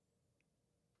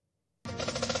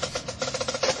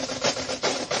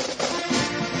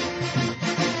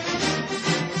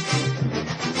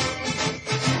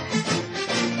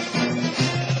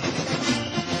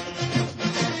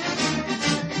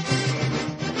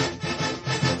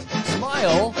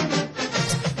smile.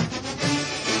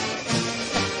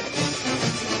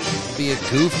 Be a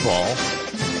goofball.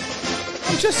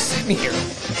 I'm just sitting here.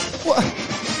 What?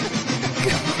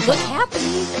 Look happy.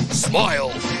 Smile.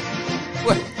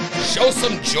 What? Show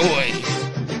some joy.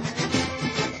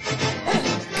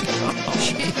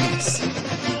 Jeez.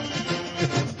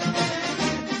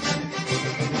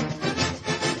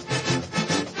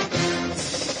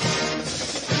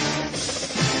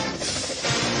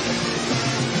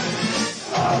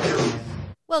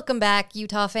 Welcome back,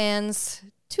 Utah fans,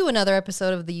 to another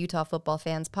episode of the Utah Football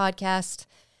Fans Podcast.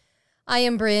 I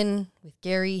am Bryn with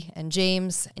Gary and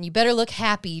James, and you better look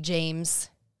happy, James.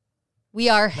 We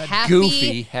are happy.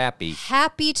 Goofy, happy.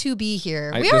 Happy to be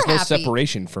here. We There's are no happy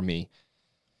separation for me.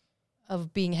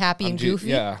 of being happy and goofy.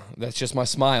 Yeah, that's just my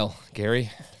smile, Gary.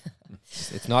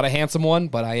 It's not a handsome one,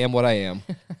 but I am what I am.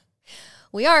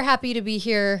 We are happy to be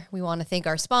here. We want to thank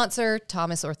our sponsor,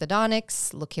 Thomas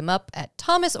Orthodontics. Look him up at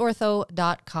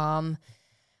thomasortho.com.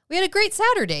 We had a great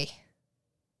Saturday.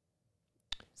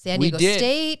 San Diego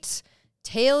State,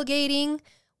 tailgating.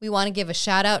 We want to give a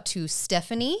shout out to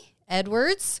Stephanie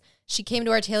Edwards. She came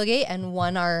to our tailgate and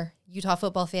won our Utah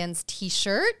Football Fans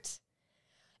t-shirt.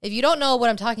 If you don't know what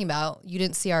I'm talking about, you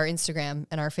didn't see our Instagram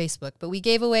and our Facebook, but we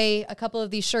gave away a couple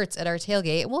of these shirts at our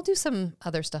tailgate, and we'll do some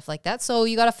other stuff like that. So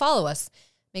you got to follow us.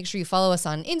 Make sure you follow us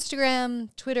on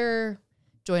Instagram, Twitter,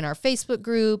 join our Facebook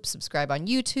group, subscribe on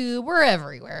YouTube. We're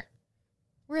everywhere.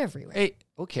 We're everywhere. Hey,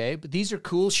 okay, but these are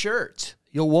cool shirts.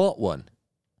 You'll want one.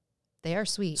 They are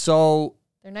sweet. So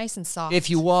They're nice and soft.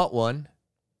 if you want one,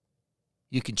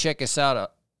 you can check us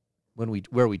out where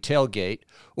we tailgate,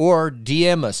 or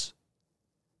DM us,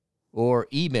 or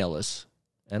email us,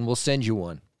 and we'll send you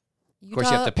one. Of course,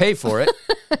 you have to pay for it.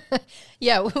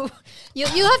 Yeah, you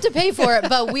have to pay for it,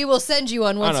 but we will send you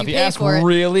one once you pay for it.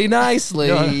 Really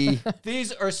nicely.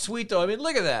 These are sweet, though. I mean,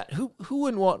 look at that. Who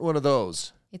wouldn't want one of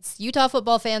those? It's Utah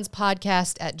Football Fans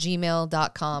Podcast at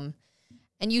gmail.com.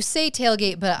 And you say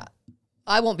tailgate, but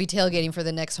I won't be tailgating for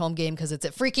the next home game because it's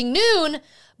at freaking noon.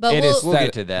 But We'll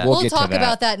get to that. We'll talk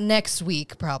about that next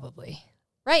week, probably.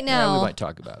 Right now, Yeah, we might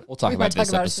talk about it. We'll talk We about might talk this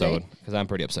about it episode today. because I'm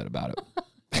pretty upset about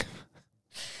it.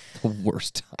 The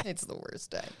worst time. it's the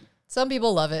worst time. Some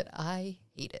people love it. I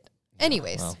hate it.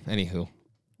 Anyways, Well, anywho.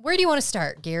 where do you want to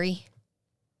start, Gary?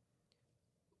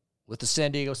 With the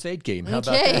San Diego State game. How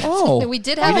about Okay. that? Oh. we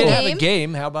did We have did a have game. a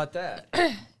game. How about that?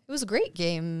 It was a great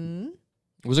game.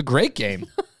 It was a great game.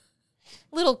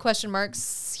 Little question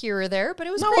marks here or there, but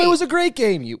it was No, great. it was a great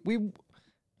game. We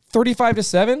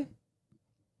 35-7.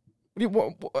 Look,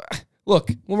 what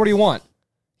more do you want?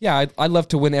 Yeah, I'd love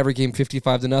to win every game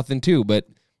 55-0 too, but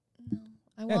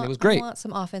I it was great. I want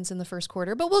some offense in the first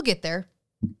quarter, but we'll get there.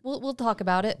 We'll talk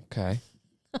about it. okay.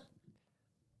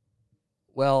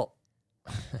 Well,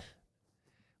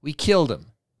 we killed him.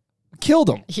 Killed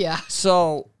them. Yeah.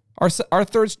 So Our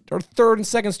third and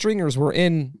second stringers were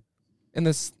in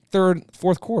this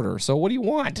fourth quarter. So what do you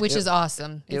want? Which is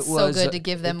awesome. It's it so was, good to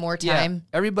give them more time.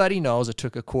 Yeah, everybody knows it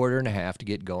took a quarter and a half to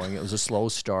get going. It was a slow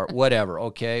start. Whatever.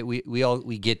 Okay, we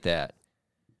get that.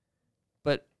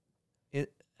 But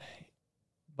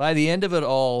by the end of it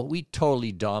all, we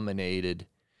totally dominated.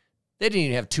 They didn't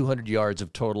even have 200 yards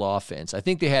of total offense. I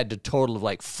think they had a total of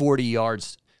like 40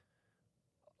 yards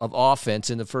of offense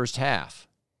in the first half.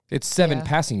 It's 7 Yeah.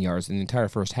 passing yards in the entire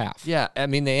first half. Yeah, I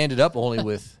mean, they ended up only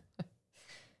with,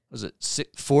 was it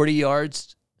 40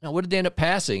 yards? No, what did they end up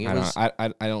passing? I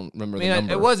don't remember the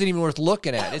number. It wasn't even worth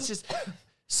looking at. It's just,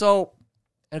 so,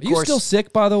 and Are of you course. still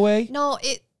sick, by the way? No,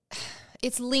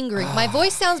 it's lingering. My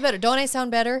voice sounds better. Don't I sound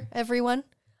better, everyone?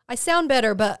 I sound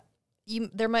better, but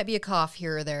there might be a cough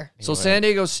here or there. So San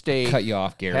Diego State Cut you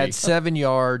off, Gary. had 7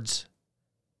 yards.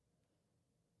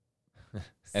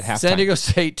 At halftime. San Diego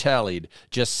State tallied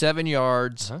just 7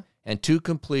 yards Uh-huh. and 2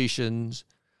 completions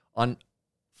on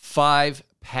 5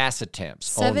 pass attempts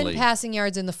 7 only. passing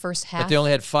yards in the first half. But they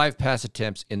only had 5 pass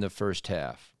attempts in the first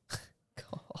half.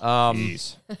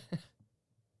 Jeez.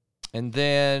 And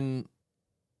then,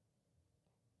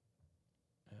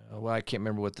 well, I can't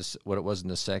remember what it was in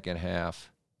the second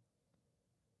half.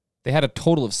 They had a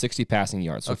total of 60 passing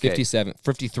yards, so Okay.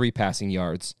 53 passing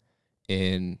yards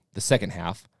in the second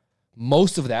half.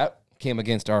 Most of that came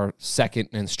against our second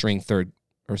and third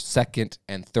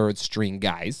string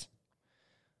guys.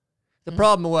 The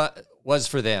problem was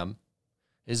for them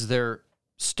is their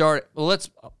start. Well,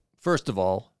 first of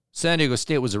all, San Diego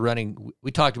State was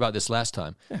we talked about this last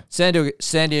time. Yeah.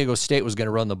 San Diego State was going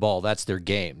to run the ball. That's their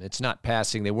game. It's not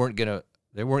passing. They weren't going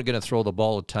to throw the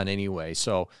ball a ton anyway.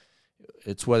 So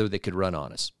it's whether they could run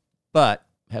on us. But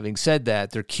having said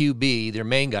that, their QB, their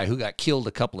main guy, who got killed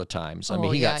a couple of times. I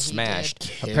mean, he yeah, got he smashed.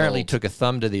 did. Apparently, Killed. took a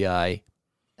thumb to the eye,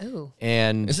 Oh.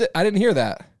 and Is it? I didn't hear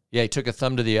that. yeah, he took a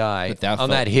thumb to the eye But that on felt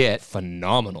that hit.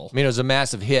 Phenomenal. I mean, it was a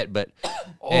massive hit, but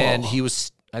and Oh. he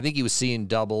was. I think he was seeing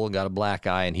double and got a black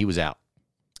eye, and he was out.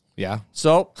 Yeah.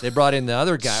 So they brought in the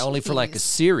other guy only for like a Jeez.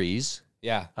 series.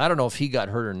 Yeah. I don't know if he got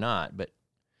hurt or not, but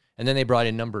and then they brought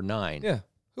in number 9. Yeah.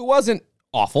 Who wasn't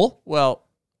awful. Well,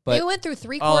 But- They went through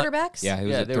 3 Oh, quarterbacks? Yeah, he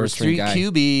was yeah, a there were third string 3 guy.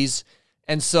 QBs,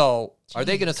 and so are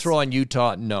they going to Jeez. throw on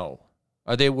Utah? No.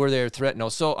 Were they a threat? No.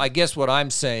 So I guess what I'm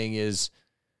saying is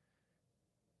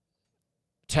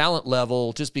talent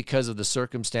level, just because of the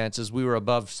circumstances, we were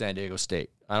above San Diego State.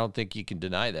 I don't think you can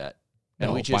deny that. And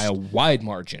No, we by just, a wide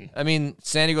margin. I mean,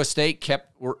 San Diego State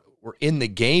were in the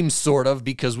game sort of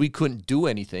because we couldn't do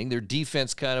anything. Their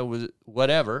defense kind of was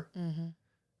whatever.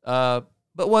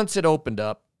 But once it opened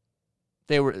up,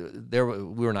 we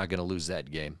were not going to lose that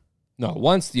game. No,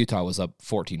 once Utah was up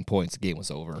 14 points, the game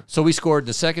was over. So we scored in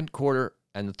the second quarter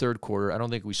and the third quarter. I don't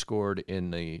think we scored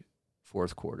in the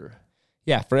fourth quarter.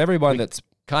 Yeah, for everyone that's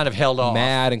Kind of held off.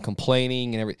 mad and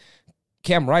complaining and everything,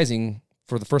 Cam Rising,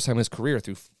 for the first time in his career,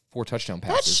 threw 4 touchdown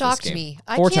passes. That this shocked game. me.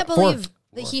 I 4 can't four. believe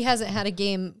that he hasn't had a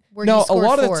game where he No, a scored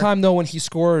lot of 4. the time, though, when he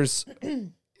scores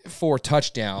 4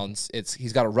 touchdowns,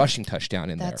 he's got a rushing touchdown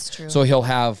in That's there. true. So he'll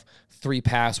have 3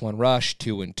 pass, 1 rush,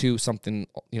 2 and 2, something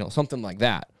like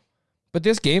that. But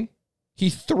this game, he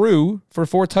threw for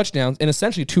 4 touchdowns in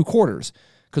essentially 2 quarters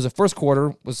because the first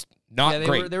quarter was not Yeah,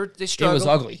 great. they It struggled. was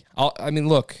ugly. I mean,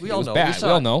 look, We it all was know. bad. We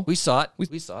all know. We saw it.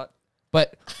 We saw it.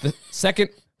 But the second,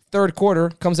 third quarter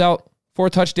comes out, 4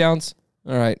 touchdowns.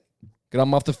 All right, get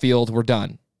them off the field. We're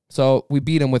done. So we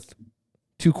beat him with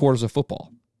 2 quarters of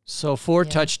football. So 4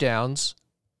 touchdowns.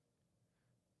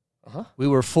 Uh-huh. We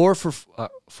were 4 for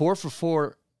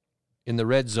 4 in the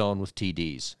red zone with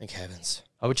TDs, Thank heavens.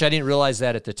 which I didn't realize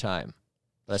that at the time.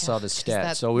 But I saw the 'cause stat.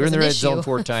 that So we were in was the an red zone issue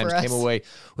 4 for times, us. came away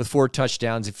with 4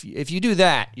 touchdowns. If you do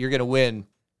that, you're going to win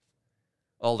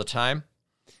all the time.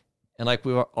 And like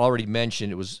we already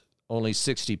mentioned, it was only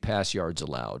 60 pass yards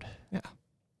allowed. Yeah.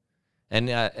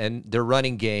 And their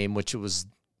running game, which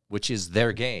is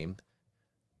their game,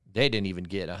 they didn't even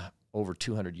get over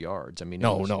 200 yards. I mean, it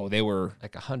was No, they were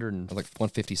like 100 and like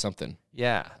 150 something.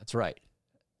 yeah, that's right.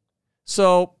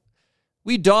 So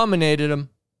we dominated them.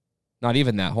 Not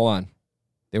even that. Hold on.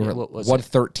 They were Yeah, at what was it?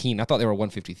 113. I thought they were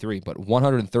 153, but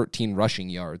 113 rushing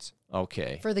yards.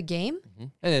 Okay, For the game?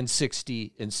 and then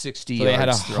 60 So yards. they had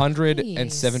thrown.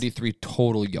 173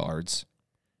 total yards.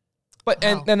 But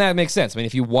Wow. and that makes sense. I mean,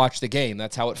 if you watch the game,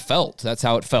 that's how it felt. That's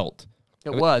how it felt.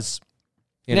 It was.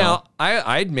 You Now know?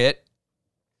 I admit,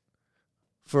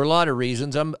 for a lot of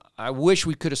reasons, I wish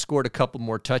we could have scored a couple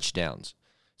more touchdowns,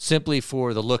 simply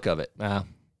for the look of it.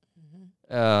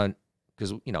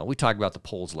 Because we talked about the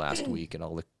polls last week and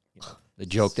all the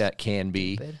joke that can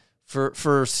be. Stupid.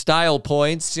 For style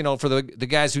points, for the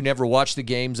guys who never watch the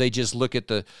games, they just look at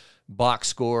the box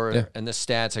score Yeah. and the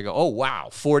stats. I go, oh wow,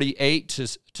 48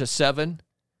 to 7.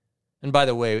 And by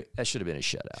the way, that should have been a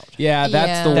shutout. Yeah,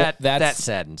 that's Yeah. That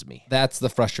saddens me. that's the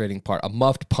frustrating part. A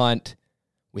muffed punt.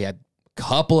 We had a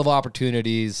couple of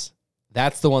opportunities.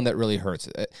 That's the one that really hurts.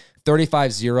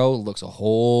 35-0 looks a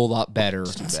whole lot better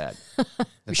It's too bad. than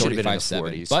We should have been in the 35-7.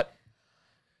 40s. But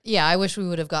Yeah, I wish we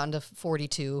would have gotten to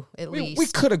 42 at we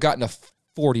least. could have gotten a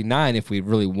 49 if we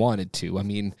really wanted to. I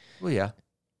mean, Well, yeah.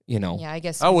 Yeah, I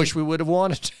guess. I wish we would have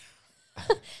wanted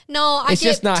to. No, I it's get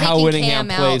just not how taking Whittingham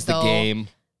Cam plays out, the though, game.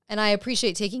 and I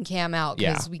appreciate taking Cam out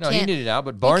because we No, he can't. needed it out,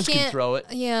 but we Barnes can can't- throw it,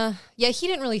 Yeah, he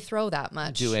didn't really throw that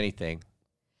much. do anything.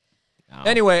 No.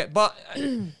 Anyway, but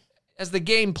as the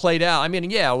game played out, I mean,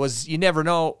 yeah, you never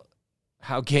know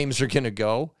how games are going to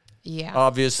go, Yeah,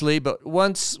 obviously. But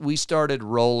once we started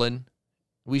rolling,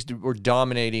 we were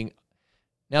dominating.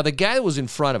 Now, the guy that was in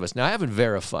front of us, now I haven't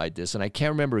verified this, and I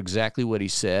can't remember exactly what he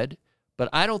said, but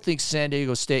I don't think San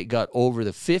Diego State got over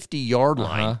the 50-yard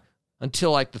line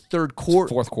until like the third quarter.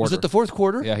 Fourth quarter. Was it the fourth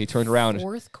quarter? Yeah, he turned around.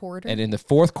 fourth quarter. And in the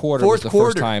fourth quarter Fourth was the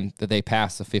quarter. first time that they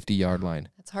passed the 50-yard line.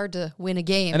 It's hard to win a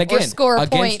game And or again, score a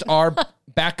against point. our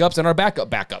backups and our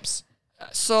backups.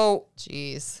 So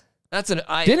Jeez. that's Didn't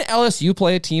LSU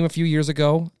play a team a few years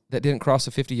ago that didn't cross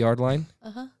the 50-yard line?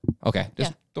 Uh-huh. Okay,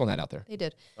 just Yeah. throwing that out there. They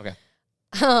did. Okay.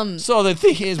 So the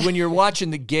thing is, when you're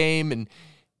watching the game and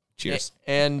Cheers.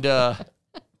 and the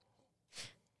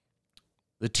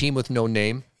team with no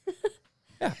name,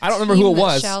 Yeah, I don't remember who Team it that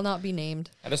was. shall not be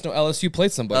named. I just know LSU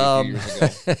played somebody a few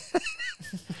years ago.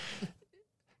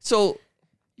 so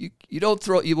you don't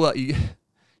throw you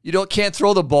can't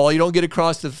throw the ball. You don't get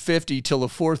across the 50 till the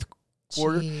fourth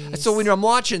quarter. Jeez. So when I'm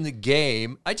watching the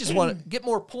game, I just want to get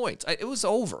more points. It was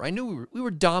over. I knew we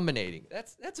were dominating.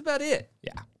 That's about it.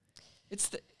 Yeah. It's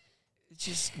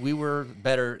just we were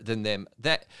better than them.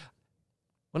 That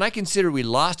when I consider we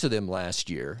lost to them last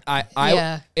year.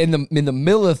 I in the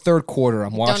middle of the third quarter,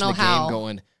 I'm watching the game how.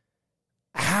 going,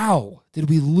 how did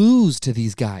we lose to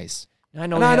these guys? I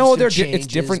know. And they I have know some it's changes,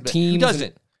 different but teams. Who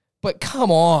doesn't? But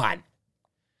come on.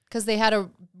 Because they had a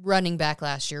running back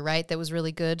last year, right? That was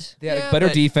really good. They had Yeah, a better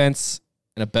but- defense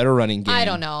and a better running game. I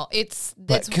don't know. You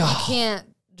God. can't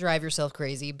drive yourself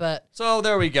crazy, but So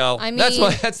there we go. I that's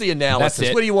mean- that's the analysis. That's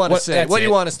it. What do you want to What- say? that's What do you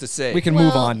it. want us to say? We can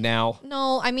move Well, on now.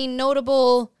 no, I mean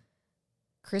notable.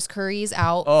 Chris Curry's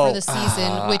out Oh. for the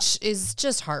season, which is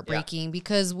just heartbreaking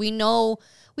because we know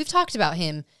we've talked about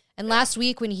him. And last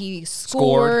week when he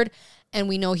scored, and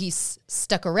we know he's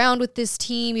stuck around with this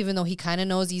team, even though he kind of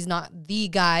knows he's not the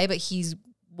guy, but he's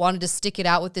wanted to stick it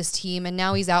out with this team, and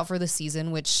now he's out for the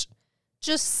season, which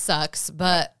just sucks.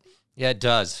 But Yeah, it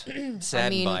does. Saddened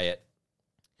mean- by it.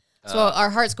 so our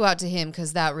hearts go out to him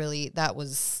because that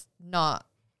was not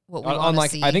what we want to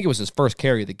Unlike, see. I think it was his first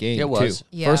carry of the game. It was. too.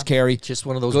 Yeah. First carry, Just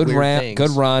one of those good weird run, things.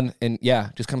 good run, and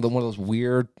just kind of one of those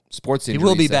weird sports He injuries.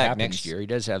 will be that back happens. next year. He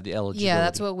does have the eligibility. yeah,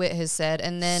 that's what Witt has said.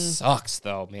 And then Sucks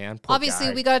though, man. Poor obviously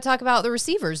guy. we got to talk about the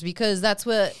receivers because that's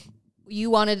what you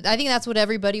wanted. I think that's what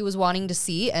everybody was wanting to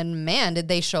see. And man, did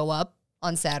they show up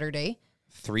on Saturday.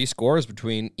 3 scores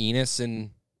between Enos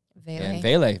and Vele.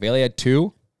 Vele. Vele had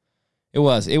 2. It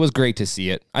was great to see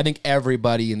it. I think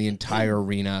everybody in the entire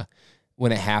arena,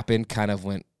 when it happened, kind of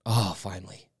went, oh,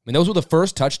 finally. I mean, those were the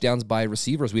first touchdowns by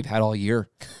receivers we've had all year,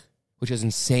 which is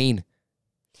insane.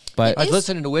 But I was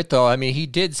listening to Witt, though. I mean, he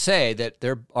did say that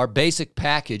our basic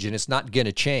package, and it's not going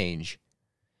to change,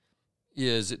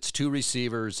 is it's 2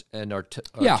 receivers and our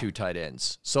 2 tight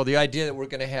ends. So the idea that we're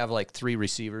going to have like 3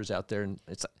 receivers out there, and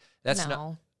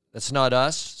that's not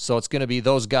us. So it's going to be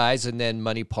those guys, and then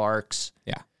Money Parks.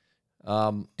 yeah,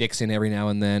 Dixon every now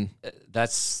and then.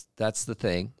 That's the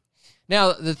thing.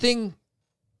 Now the thing,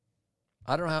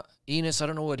 I don't know how Enos. I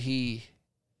don't know what he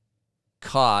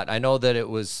caught. I know that it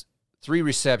was 3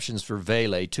 receptions for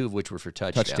Vele, 2 of which were for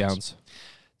touchdowns.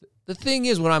 The thing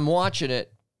is, when I'm watching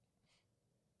it,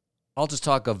 I'll just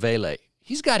talk of Vele.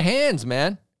 He's got hands,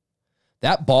 man.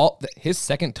 That ball, his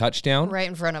second touchdown, Right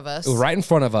in front of us. it was right in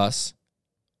front of us.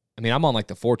 I mean, I'm on like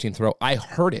the 14th row. I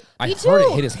heard it. I Me heard it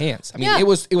too. hit his hands. I mean, Yeah. it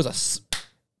was a.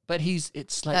 But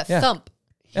it's like That thump.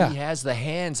 he Yeah. has the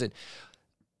hands,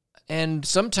 and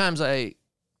sometimes I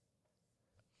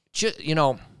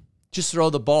just throw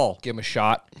the ball. Give him a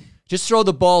shot. Just throw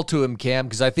the ball to him, Cam,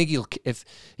 because I think if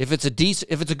it's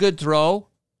a good throw,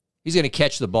 he's going to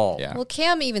catch the ball. Yeah. Well,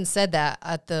 Cam even said that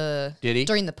Did he?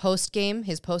 during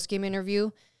his post game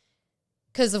interview.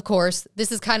 Because, of course, this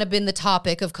has kind of been the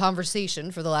topic of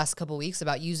conversation for the last couple of weeks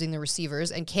about using the receivers.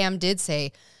 And Cam did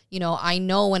say, I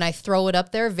know when I throw it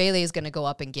up there, Vele is going to go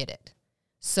up and get it.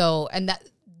 So, and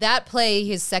that play,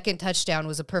 his second touchdown,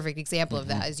 was a perfect example of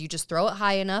that. Is you just throw it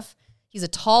high enough. He's a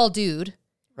tall dude.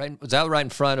 Right? Was that right in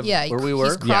front of Yeah, where we were?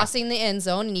 He's crossing the end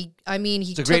zone, and he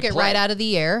a took great it play. right out of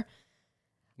the air.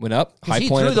 Went up. Because High he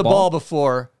point threw of the ball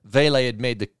before Vele had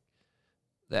made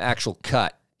the actual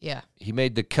cut. Yeah. He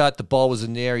made the cut. The ball was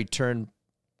in the air. He turned,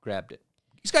 grabbed it.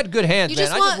 He's got good hands,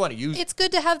 man. I just want to use. It's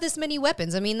good to have this many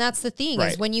weapons. I mean, that's the thing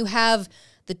Right. is when you have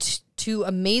the 2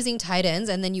 amazing tight ends,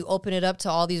 and then you open it up to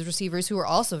all these receivers who are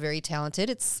also very talented.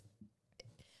 It's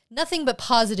nothing but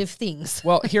positive things.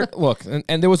 Well, here, look,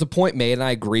 and there was a point made, and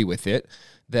I agree with it,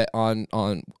 that on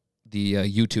the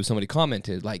YouTube somebody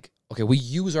commented, like, okay, we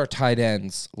use our tight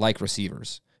ends like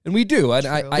receivers. And we do, and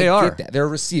I They are. get that. They're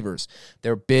receivers.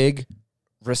 They're big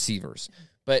receivers.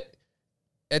 But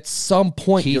at some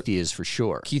point, Keithy is for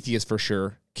sure. Keithy is for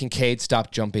sure. Kincaid,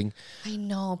 stop jumping. I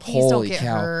know. Please Holy don't get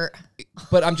cow. hurt.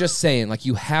 But I'm just saying, like,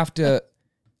 you have to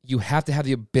have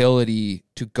the ability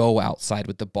to go outside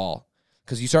with the ball.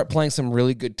 Because you start playing some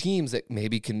really good teams that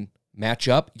maybe can match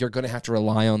up, you're going to have to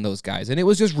rely on those guys. And it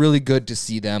was just really good to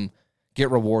see them get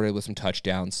rewarded with some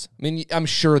touchdowns. I mean, I'm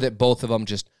sure that both of them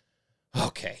just,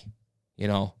 okay,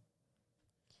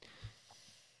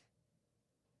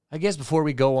 I guess before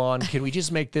we go on, can we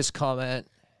just make this comment?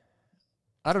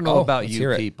 I don't know about let's you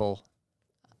hear it. people.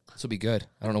 This will be good.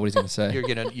 I don't know what he's going to say.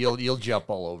 You'll jump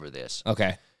all over this.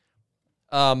 Okay.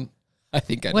 Um, I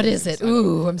think I know What what is it it? is. I know-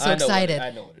 Ooh, I'm so I know what excited.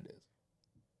 I know what it is.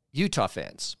 Utah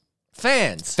fans.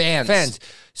 Fans.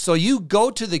 So you go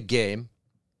to the game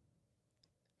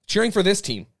Cheering for this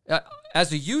team.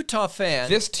 as a Utah fan.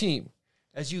 This team.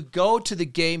 As you go to the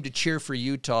game to cheer for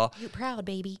Utah, You're proud,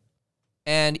 baby.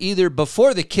 and either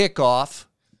before the kickoff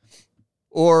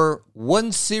or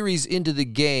one series into the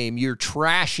game, you're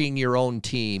trashing your own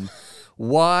team,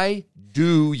 why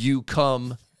do you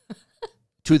come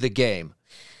to the game?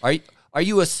 Are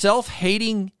you a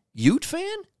self-hating Ute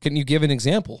fan? Can you give an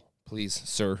example, please,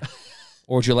 sir?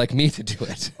 Or would you like me to do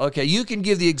it? Okay, you can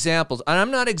give the examples. And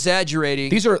I'm not exaggerating.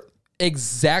 These are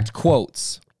exact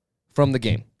quotes from the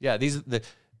game. Yeah, these are the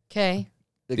Okay.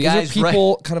 These guys are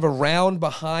people kind of around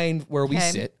behind where we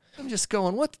Okay. sit. I'm just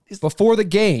going, what is Before the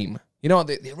game, you know,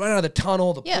 they run out of the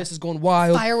tunnel. The Yeah. place is going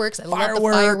wild. Fireworks. I love the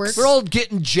fireworks. We're all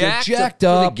getting jacked jacked for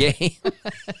up. the game.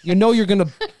 You know you're going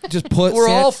to just put We're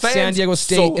all San fans, Diego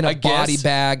State so in a I guess. body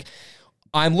bag.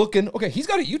 I'm looking. Okay, he's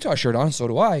got a Utah shirt on. So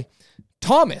do I.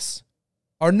 Thomas,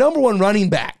 our number one running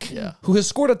back, who has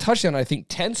scored a touchdown, I think,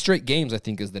 10 straight games, I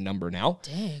think is the number now,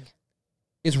 Dang.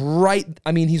 is right.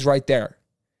 I mean, he's right there.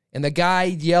 And the guy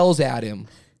yells at him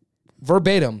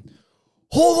verbatim,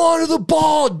 "Hold on to the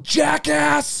ball,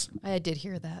 jackass." I did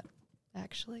hear that,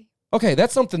 actually. Okay,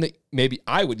 that's something that maybe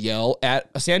I would yell at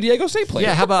a San Diego State player.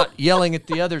 Yeah, how about yelling at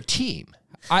the other team?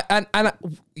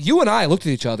 You and I looked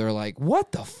at each other like,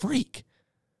 what the freak?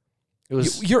 It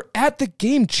was You're at the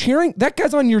game cheering. That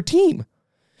guy's on your team.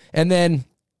 And then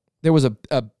there was a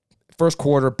first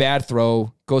quarter bad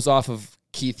throw, goes off of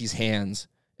Keithy's hands,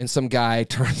 and some guy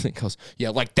turns and goes, "Yeah,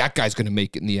 like that guy's going to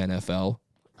make it in the NFL."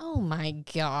 Oh, my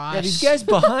gosh. yeah, these guys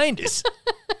behind us.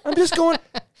 I'm just going,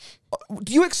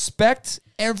 do you expect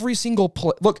every single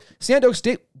play? Look, San Diego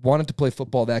State wanted to play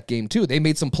football that game too. They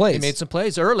made some plays. They made some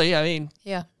plays early. I mean,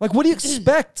 Yeah. Like, what do you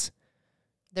expect?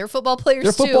 They're football players,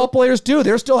 They're football too. players too.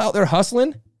 They're still out there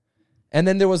hustling. And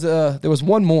then there was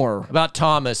one more. about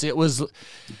Thomas, it was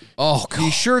Oh,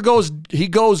 God. he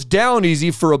goes down easy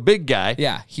for a big guy.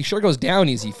 Yeah, he sure goes down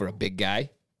easy for a big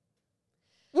guy.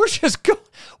 We're just going.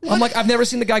 I'm like, I've never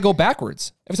seen the guy go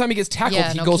backwards. Every time he gets tackled,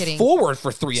 Yeah, he no goes kidding. forward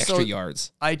for 3 So- extra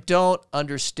yards. I don't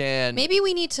understand. Maybe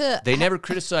we need to. They never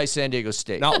criticized San Diego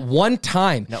State. Not one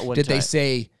time Not one did they time.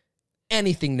 say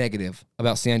anything negative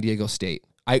about San Diego State.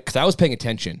 Because I was paying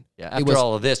attention. Yeah, It after was-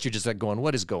 all of this, you're just like going,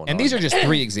 what is going on? And these are just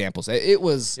 3 examples. It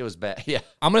was. bad. Yeah.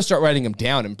 I'm gonna start writing them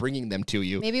down and bringing them to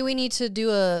you. Maybe we need to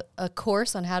do a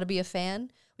course on how to be a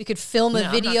fan. We could film a No,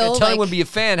 I'm not video. gonna tell like, anyone to be a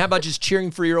fan. How about just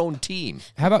cheering for your own team?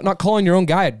 How about not calling your own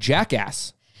guy a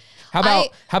jackass? How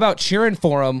about cheering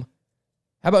for him?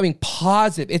 How about being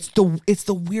positive? It's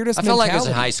the weirdest. I felt like I was in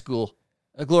mentality. high school.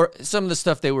 Some of the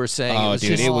stuff they were saying, Oh, it was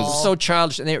dude, just it was- so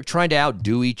childish, and they were trying to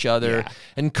outdo each other. Yeah.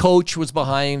 And coach was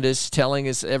behind us, telling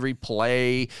us every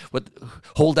play,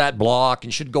 hold that block,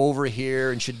 and should go over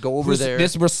here, and should go over there.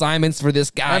 This were assignments for this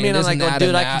guy. I mean, and I'm this like, and oh, that dude,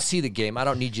 and I that. can see the game. I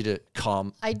don't need you to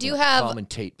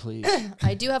commentate, please.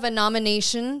 I do have a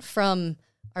nomination from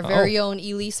our very own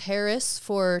Elise Harris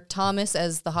for Thomas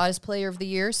as the hottest player of the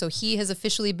year. So he has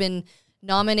officially been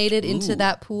nominated into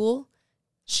that pool.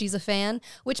 She's a fan.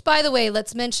 Which, by the way,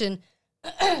 let's mention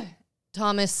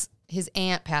Thomas, his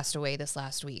aunt passed away this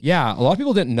last week. Yeah, a lot of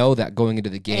people didn't know that going into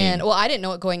the game. And, well, I didn't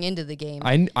know it going into the game.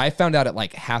 I found out at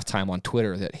like halftime on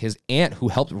Twitter that his aunt, who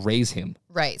helped raise him,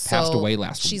 Right. passed so away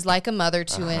last she's week. like a mother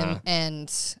to him.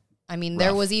 And I mean,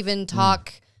 there was even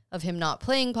talk of him not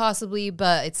playing possibly,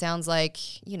 but it sounds like,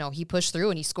 he pushed through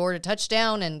and he scored a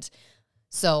touchdown. And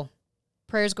so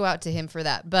prayers go out to him for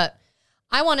that. But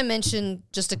I want to mention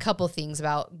just a couple things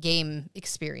about game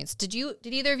experience. Did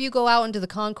either of you go out into the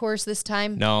concourse this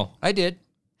time? No. I did.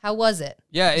 How was it?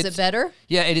 Yeah, Is it better?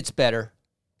 Yeah, it's better.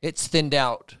 It's thinned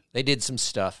out. They did some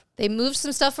stuff. They moved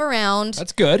some stuff around.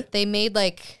 That's good. They made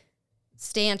like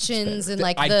stanchions and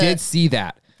like I did see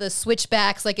that, the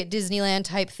switchbacks like at Disneyland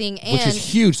type thing. And which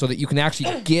is huge so that you can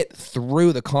actually get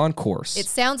through the concourse. it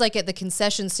sounds like at the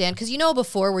concession stand, because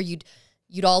before where you'd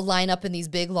all line up in these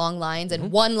big long lines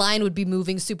and one line would be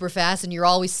moving super fast and you're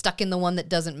always stuck in the one that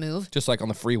doesn't move. just like on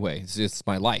the freeway. It's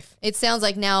my life. It sounds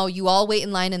like now you all wait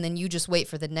in line and then you just wait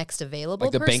for the next available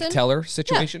Like the person. bank teller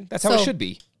situation. Yeah. That's how it So- should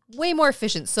be. Way more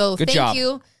efficient. So Good thank job.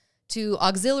 you to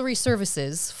Auxiliary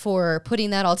Services for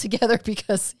putting that all together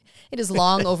because it is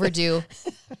long overdue.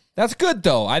 That's good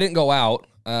though. I didn't go out.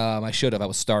 I should have. I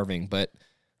was starving, but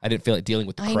I didn't feel like dealing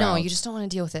with the I crowd. know, you just don't want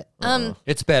to deal with it.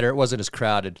 It's better. It wasn't as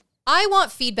crowded. I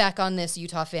want feedback on this,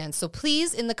 Utah fans. So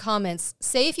please, in the comments,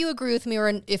 say if you agree with me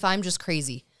or if I'm just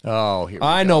crazy. Oh, here we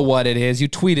I go. know what it is. You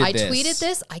tweeted I this. tweeted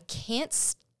this. I can't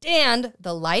stand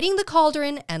the lighting the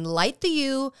cauldron and light the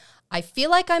U. I feel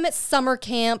like I'm at summer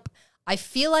camp. I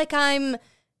feel like I'm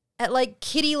at like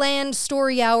Kittyland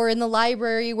story hour in the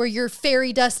library where your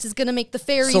fairy dust is going to make the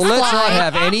fairies So let's fly. not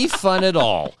have any fun at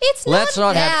all. It's let's not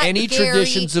not have that, any Gary.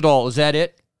 traditions at all. Is that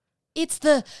it? It's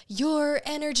the your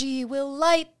energy will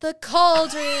light the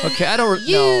cauldron. Okay, I don't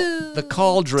know. The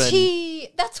cauldron.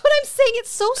 That's what I'm saying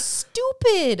it's so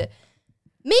stupid.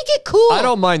 Make it cool. I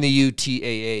don't mind the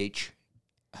UTAH.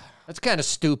 That's kind of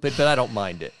stupid, but I don't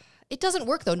mind it. It doesn't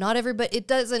work though. Not everybody. It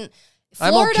doesn't.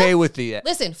 I'm okay with the.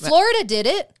 Listen, Florida did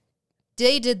it.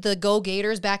 They did the Go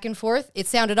Gators back and forth. It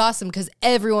sounded awesome because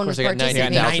everyone was they got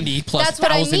participating. 90 plus That's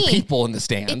what I 1,000 mean. people in the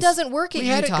stands. It doesn't work at We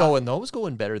had Utah. it going though. It was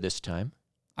going better this time.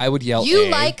 I would yell. You A.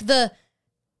 like the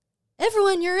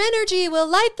everyone. Your energy will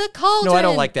light the cauldron. No, I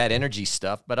don't like that energy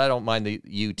stuff, but I don't mind the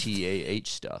UTAH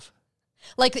stuff.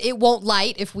 Like it won't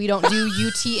light if we don't do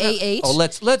UTAH. Oh,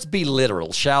 let's be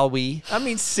literal, shall we? I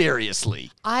mean, seriously.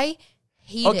 I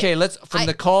hate it. Okay, let's from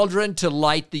the cauldron to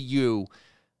light the U.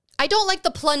 I don't like the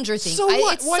plunger thing. So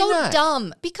what? It's Why so not?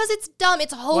 dumb. Because it's dumb.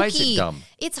 It's hokey. Why is it dumb?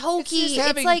 It's hokey. It's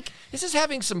It's like this is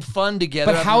having some fun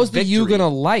together. But having how's the U victory. gonna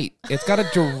light? It's got a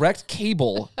direct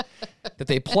cable that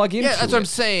they plug into. Yeah, that's what I'm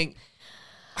saying.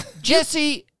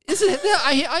 Jesse, is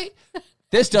it?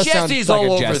 This does Jesse's sound like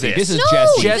all a over Jesse. this. This is No,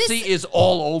 Jesse. Jesse is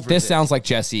all over This sounds like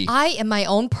Jesse. I am my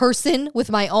own person with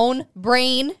my own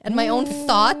brain and my own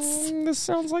thoughts. This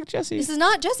sounds like Jesse. This is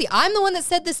not Jesse. I'm the one that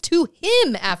said this to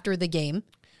him after the game.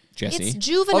 Jesse. It's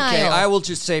juvenile. Okay, I will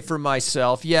just say for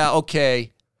myself, yeah,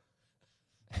 okay.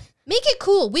 Make it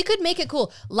cool. We could make it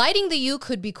cool. Lighting the U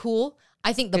could be cool.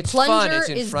 I think the It's plunger fun. It's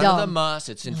in is front dumb. of the muss.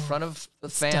 It's in front of the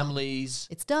families.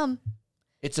 It's dumb.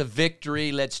 It's a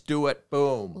victory. Let's do it.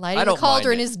 Boom. I Lighting the don't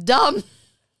cauldron mind it. is dumb.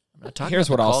 I'm not talking Here's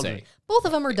about what the I'll cauldron. say. Both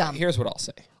of them are dumb. Here's what I'll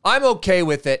say. I'm okay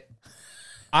with it.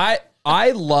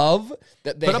 I love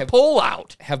that they Put a have, pole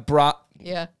out. have brought.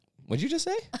 Yeah. What'd you just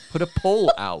say? Put a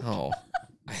pole out. Oh,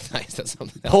 I thought you said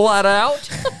something else. Pull that out.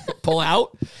 Pull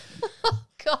out.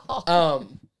 God.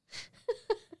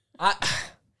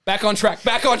 Back on track.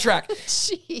 Back on track.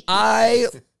 Gee. I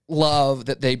love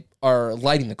that they are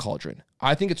lighting the cauldron.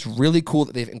 I think it's really cool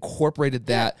that they've incorporated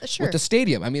that Yeah, sure. with the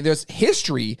stadium. I mean, there's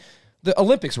history. The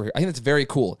Olympics were here. I think it's very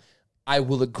cool. I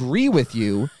will agree with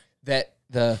you that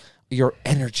your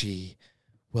energy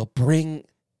will bring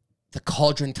the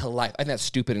cauldron to life. I think that's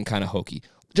stupid and kind of hokey.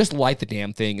 Just light the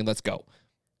damn thing and let's go.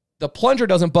 The plunger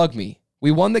doesn't bug me.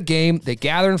 We won the game. They've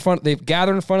gathered in front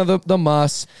of the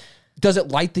muss. Does it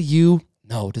light the U?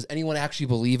 No. Does anyone actually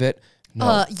believe it?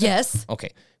 No. Yes.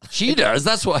 Okay. She does.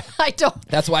 That's why. I don't.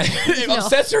 That's why it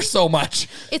upsets her so much.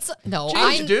 It's no.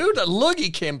 Jeez, dude, a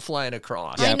loogie came flying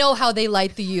across. I know how they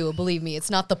light the U. Believe me, it's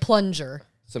not the plunger.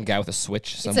 Some guy with a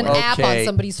switch It's somewhere. an app on Okay.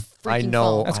 somebody's freaking I know.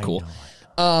 phone. That's I cool.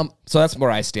 know. So that's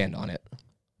where I stand on it.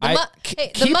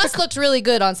 The Musk looked really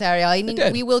good on Saturday. I mean,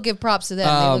 did. we will give props to them.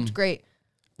 They looked great.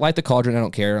 Light the cauldron. I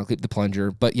don't care. I'll keep the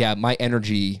plunger. But yeah, my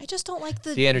energy. I just don't like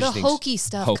the energy thing's hokey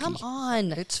stuff. hokey. Come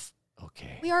on. It's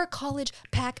okay. We are a college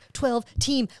Pac-12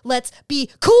 team. Let's be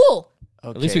cool.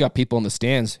 At least we got people in the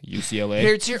stands.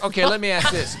 UCLA. Okay, let me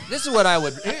ask this. This is what I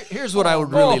would. Here's what I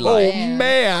would really like.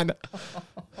 man.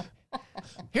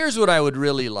 Here's what I would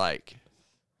really like.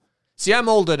 See, I'm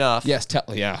old enough. Yes.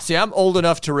 Yeah. See, I'm old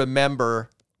enough to remember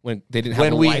When they didn't have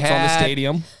when the we lights on the had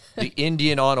stadium. the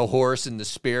Indian on a horse and the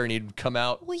spear, and he'd come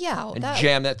out Well, yeah. and that-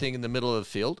 jam that thing in the middle of the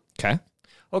field. Okay.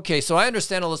 Okay, so I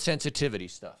understand all the sensitivity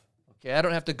stuff. Okay, I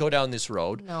don't have to go down this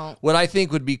road. No. What I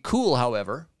think would be cool,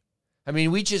 however, I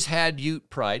mean, we just had Ute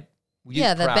Pride. Ute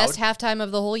Yeah, the Proud, best halftime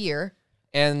of the whole year.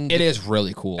 and It is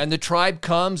really cool. and the tribe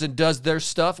comes and does their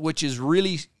stuff, which is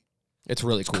really It's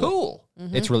really cool.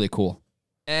 cool. It's really cool.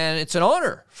 And it's an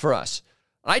honor for us.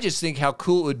 I just think how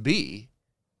cool it would be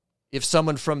if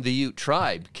someone from the Ute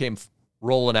tribe came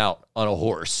rolling out on a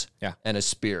horse and a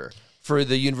spear for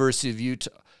the University of Utah.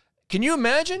 Can you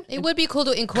imagine? It would be cool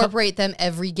to incorporate them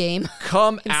every game.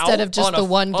 Come out Instead of just on the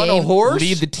one on a game. horse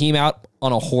Lead the team out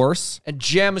on a horse. and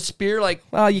jam a spear like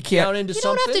Well, you can't. down into You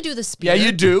something. don't have to do the spear. Yeah,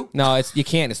 you do. No, you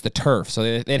can't. It's the turf, so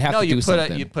they'd have No, to do you put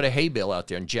something. you put a hay bale out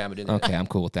there and jam it in there. Okay, I'm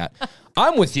cool with that.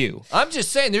 I'm with you. I'm just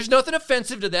saying, there's nothing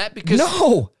offensive to that because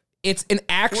No, it's an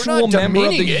actual not member of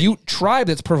demeaning the it. Ute tribe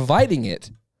that's providing it.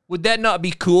 would that not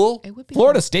be cool? It would be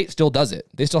Florida State still does it.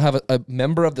 They still have a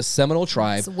member of the Seminole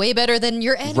tribe. It's way better than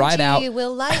your energy Right out.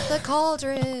 will light the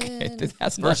cauldron.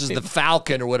 That's Versus nothing. the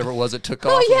Falcon or whatever it was that took Oh,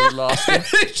 off yeah. and we lost him.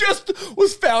 It just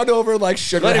was found over like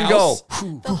Sugar Let him go. House.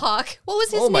 The hawk. What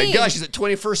was his Oh my name? gosh, he's at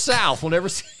 21st South. We'll never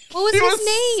see. What was He his was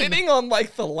name? sitting on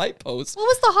like the light post. What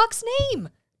was the hawk's name?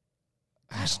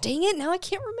 Gosh dang it. Now I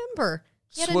can't remember.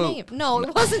 He had Swoop. a name. No,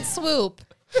 it wasn't Swoop.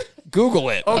 Google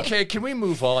it. Okay, can we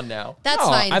move on now? That's No,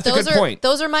 fine. that's a those good are point.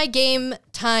 those are my game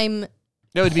time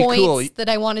That would be points cool. that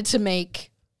I wanted to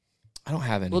make. I don't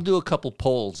have any. We'll do a couple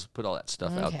polls, put all that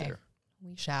stuff out Okay. there.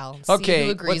 We shall. See Okay,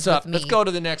 who agrees what's up? with me. Let's go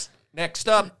to the next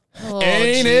up. Oh,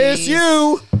 Ain't geez. it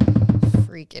you?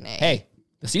 Freaking A. Hey,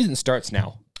 the season starts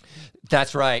now.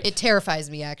 That's right. It terrifies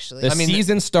me, actually. The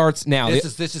season starts now. This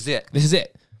is it. This is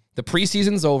it. The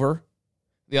preseason's over.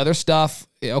 The other stuff,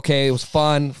 okay, it was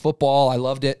fun. Football, I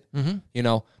loved it. You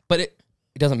know, but it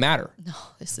doesn't matter. No,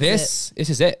 this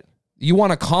is it. You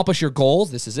want to accomplish your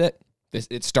goals? This is it.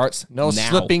 It starts No now.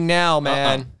 slipping now,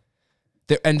 man.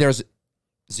 There's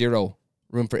zero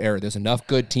room for error. There's enough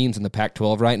good teams in the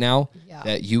Pac-12 right now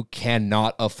that you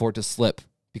cannot afford to slip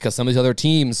because some of these other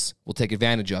teams will take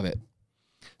advantage of it.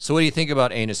 So what do you think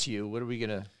about Anus U? What are we going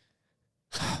to...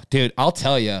 Dude, I'll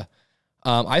tell you,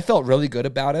 I felt really good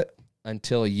about it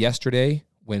until yesterday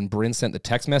when Bryn sent the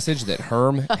text message that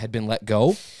Herm had been let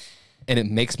go, and it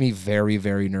makes me very,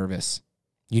 very nervous.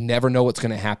 You never know what's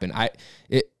going to happen.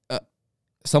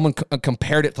 Someone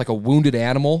compared it to like a wounded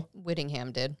animal.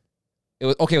 Whittingham did. It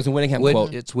was a Whittingham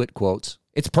quote. It's Whit quotes.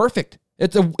 It's perfect.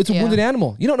 It's a wounded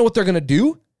animal. You don't know what they're going to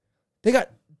do. They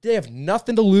have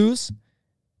nothing to lose.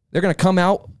 They're going to come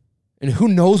out, and who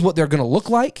knows what they're going to look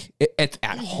like. It's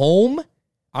at home.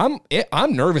 I'm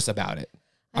nervous about it.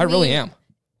 I really am.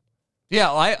 Yeah,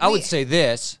 I would say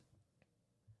this.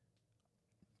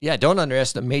 Yeah, don't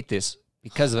underestimate this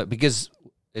because of it. Because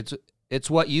it's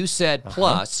what you said.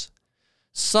 Plus,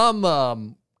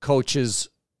 some coaches,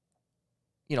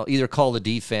 either call the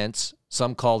defense,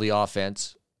 some call the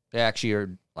offense. They actually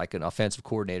are like an offensive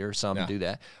coordinator. Some do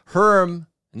that. Herm,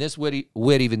 and this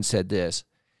Whit even said this,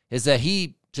 is that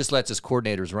he just lets his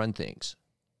coordinators run things.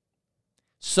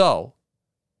 So,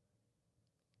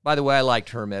 by the way, I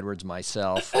liked Herm Edwards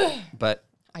myself, but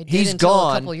he's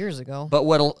gone a couple years ago. But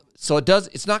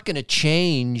it's not going to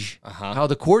change how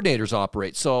the coordinators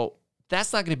operate. So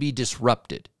that's not going to be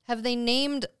disrupted. Have they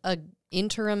named a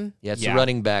interim? Yeah, it's the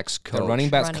running backs coach. The running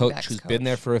backs coach who's been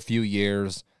there for a few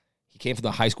years. He came from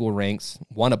the high school ranks,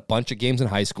 won a bunch of games in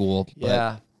high school.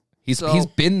 Yeah. He's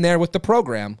been there with the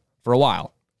program for a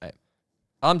while.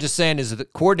 I'm just saying is that the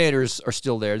coordinators are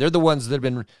still there. They're the ones that have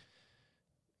been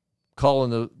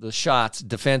calling the shots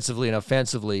defensively and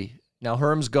offensively. Now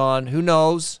Herm's gone. Who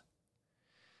knows?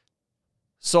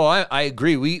 So I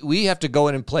agree. We have to go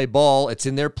in and play ball. It's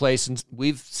in their place, and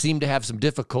we've seemed to have some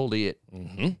difficulty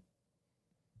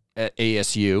at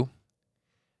ASU.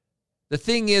 The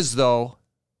thing is, though,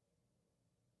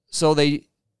 so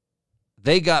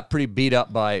they got pretty beat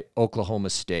up by Oklahoma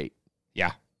State.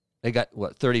 Yeah. They got,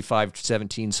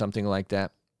 35-17, something like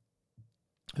that.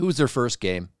 Who was their first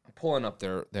game? I'm pulling up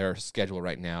their schedule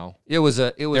right now. They're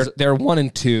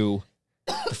 1-2.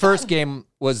 The first game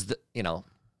was, I don't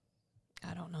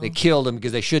know. they killed them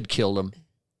because they should kill them.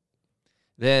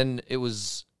 Then it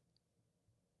was,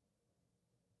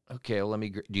 okay, well,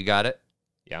 you got it?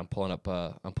 Yeah, I'm pulling up.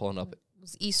 It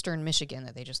was Eastern Michigan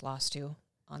that they just lost to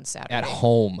on Saturday. At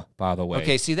home, by the way.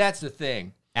 Okay, see, that's the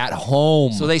thing. At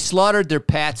home. So they slaughtered their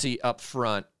patsy up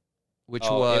front, which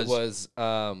was...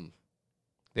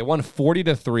 they won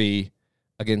 40-3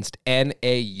 against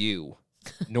NAU,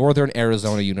 Northern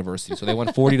Arizona University. So they won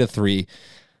 40-3,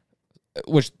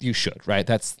 which you should, right?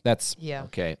 That's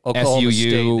okay. Oklahoma SUU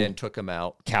State then took them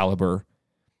out. Caliber.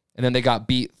 And then they got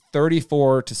beat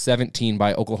 34-17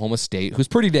 by Oklahoma State, who's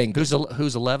pretty dang good.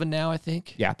 Who's 11 now, I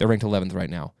think? Yeah, they're ranked 11th right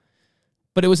now.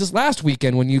 But it was this last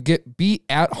weekend when you get beat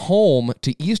at home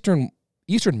to Eastern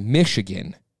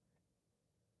Michigan.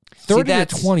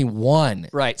 30-21.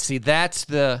 Right. See, that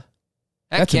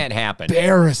can't happen.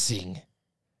 Embarrassing.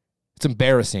 It's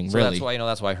embarrassing, So really.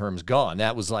 that's why Herm's gone.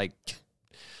 That was like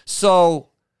so.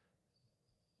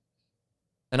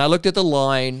 And I looked at the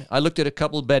line. I looked at a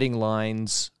couple of betting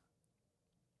lines.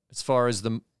 As far as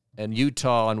and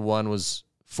Utah on one was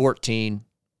 14,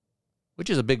 which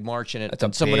is a big margin.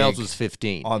 And someone else was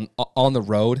 15 on the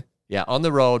road. Yeah, on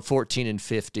the road, 14 and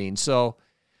 15. So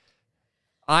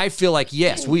I feel like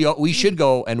yes, we should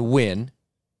go and win.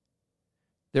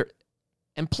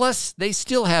 And plus, they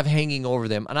still have hanging over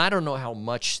them, and I don't know how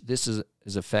much this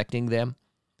is affecting them,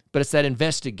 but it's that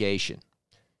investigation.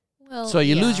 Well, so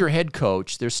you lose your head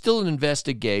coach. There's still an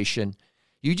investigation.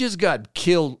 You just got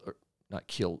killed, or not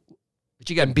killed, but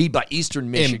you got beat by Eastern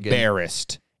Michigan.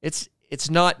 Embarrassed. It's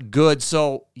not good.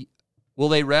 So will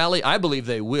they rally? I believe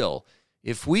they will.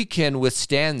 If we can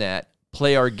withstand that,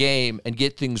 play our game, and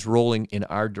get things rolling in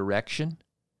our direction,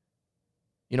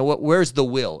 you know what? Where's the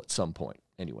will at some point?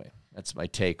 Anyway. That's my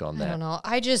take on that. I don't know.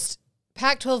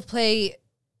 Pac-12 play,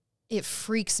 it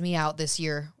freaks me out this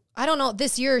year. I don't know.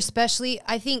 This year especially,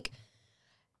 I think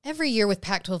every year with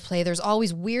Pac-12 play, there's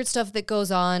always weird stuff that goes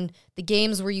on. The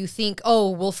games where you think,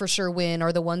 oh, we'll for sure win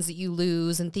are the ones that you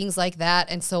lose and things like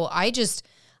that. And so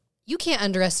you can't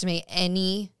underestimate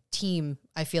any team,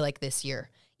 I feel like, this year.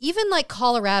 Even like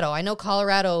Colorado. I know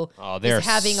Colorado is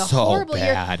having a horrible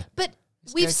year. But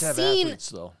These We've guys have seen- athletes,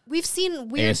 though. We've seen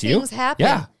weird ASU? things happen.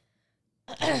 Yeah.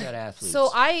 They got athletes.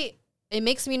 So it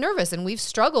makes me nervous, and we've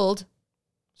struggled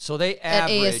So they at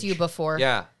average ASU before.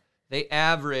 Yeah, they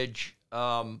average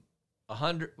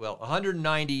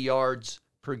 190 yards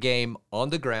per game on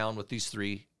the ground with these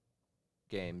 3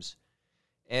 games,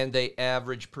 and they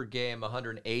average per game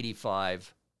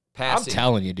 185 I'm passing.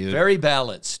 telling you, dude. Very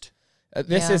balanced.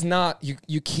 This Yeah. is not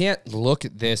you can't look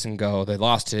at this and go, they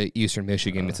lost to Eastern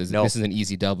Michigan. This is an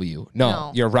easy W.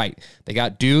 No, you're right. They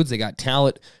got dudes, they got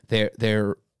talent.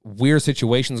 They're weird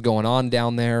situations going on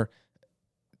down there.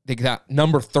 They got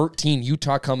number 13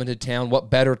 Utah coming to town. What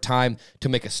better time to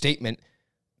make a statement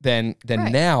than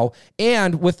Right. now?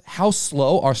 And with how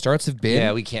slow our starts have been,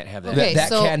 Yeah, we can't have that. Okay, that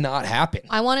so- cannot happen.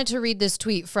 I wanted to read this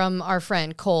tweet from our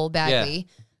friend Cole Bagley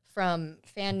from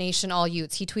Fan Nation All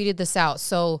Utes. He tweeted this out.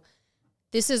 So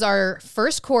this is our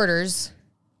first quarters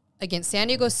against San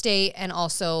Diego State and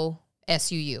also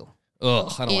SUU.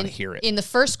 Ugh, I don't want to hear it. In the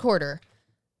first quarter,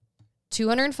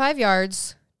 205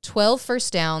 yards, 12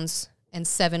 first downs, and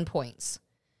 7 points.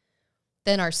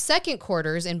 Then our second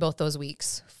quarters in both those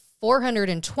weeks,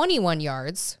 421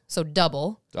 yards, so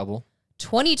double,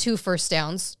 22 first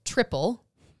downs, triple,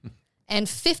 and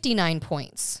 59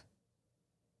 points.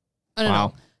 I don't Wow.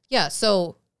 know. Yeah,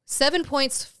 so 7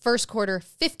 points first quarter,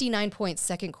 59 points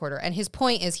second quarter. And his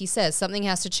point is, he says something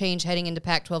has to change heading into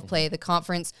Pac-12 play. The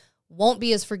conference won't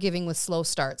be as forgiving with slow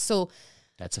starts. So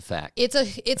That's a fact. it's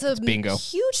a bingo.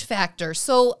 huge factor.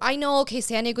 So I know, okay,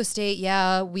 San Diego State,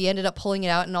 yeah, we ended up pulling it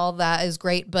out and all that is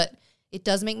great, but it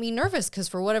does make me nervous because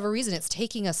for whatever reason, it's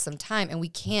taking us some time, and we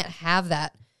can't have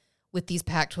that with these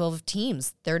Pac-12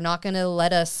 teams. They're not going to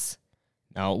let us.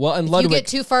 No, well, and If you Ludwig get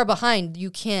too far behind,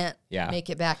 you can't Yeah. make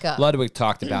it back up. Ludwig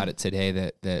talked about it today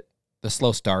that the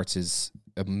slow starts is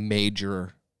a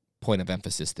major point of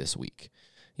emphasis this week.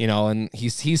 You know, and he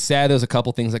said there's a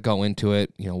couple things that go into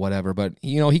it, you know, whatever. But,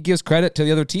 you know, he gives credit to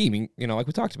the other team, you know, like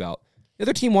we talked about. The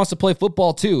other team wants to play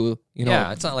football too. You know,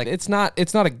 Yeah, it's not like- it's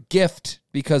not a gift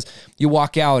because you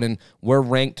walk out and we're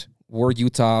ranked, we're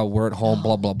Utah, we're at home,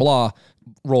 blah, blah, blah,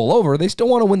 roll over. They still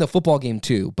want to win the football game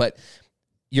too. But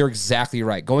you're exactly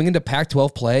right. Going into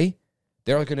Pac-12 play,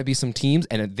 there are going to be some teams,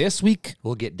 and this week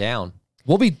We'll get down.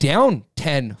 we'll be down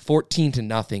 10, 14 to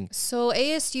nothing. So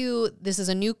ASU, this is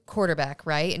a new quarterback,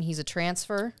 right? And he's a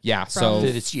transfer. Yeah, from, so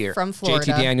This year. from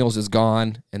Florida. JT Daniels is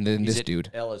gone, and then He's this at dude.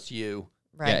 LSU.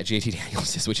 Right. Yeah, JT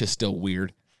Daniels is, which is still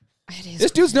weird. It is.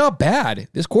 This dude's not bad.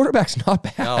 This quarterback's not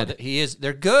No, bad. he is.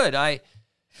 They're good.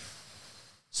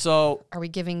 So Are we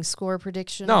giving score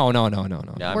prediction? No. No,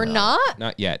 We're I'm not?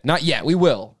 Not yet. Not yet. We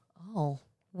will. Oh.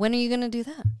 When are you going to do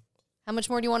that? How much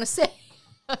more do you want to say?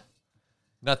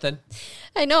 Nothing.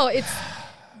 I know it's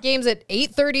games at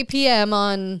 8:30 p.m.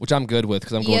 on. Which I'm good with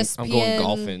because I'm going ESPN.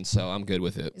 golfing, so I'm good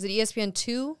with it. Is it ESPN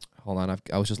 2? Hold on,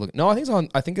 I was just looking. No,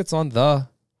 I think it's on the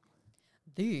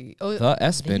The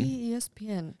ESPN. The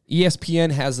ESPN.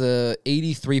 ESPN has a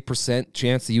 83%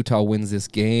 chance the Utah wins this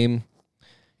game.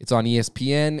 It's on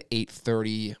ESPN,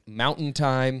 8:30 Mountain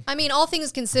Time. I mean, all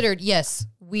things considered, yes,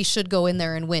 we should go in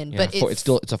there and win. Yeah, but it's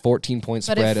a 14-point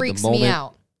but spread it at the freaks moment. me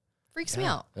out. Freaks me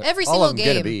out. Every all single of them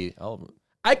gonna game. be. All of them.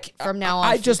 From now on,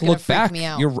 I it's just gonna look freak back. me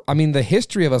out. The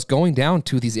history of us going down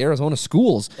to these Arizona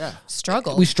schools,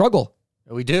 Struggle. we struggle.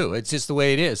 We do. It's just the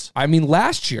way it is. I mean,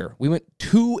 last year we went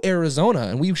to Arizona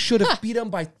and we should have beat them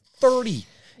by 30,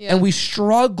 Yeah. and we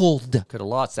struggled. Could have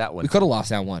lost that one. We could have lost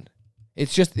that one.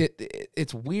 It's just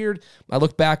it's weird. I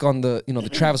look back on the the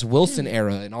Travis Wilson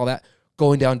era and all that,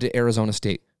 going down to Arizona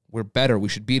State. We're better. We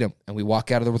should beat them, and we walk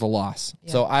out of there with a loss.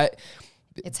 Yeah. So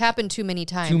It's happened too many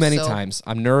times. too many so-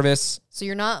 I'm nervous. So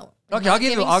you're not. Okay, not I'll give you.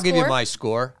 giving I'll give you score? my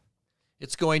score.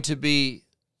 It's going to be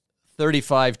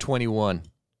 35-21,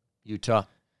 Utah.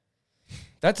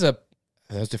 That's a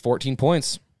 14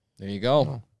 points. There you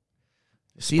go.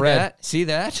 See Spread. that? See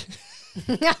that?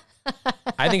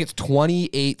 I think it's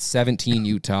 28-17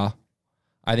 Utah.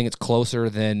 I think it's closer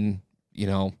than,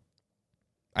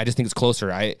 I just think it's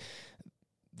closer.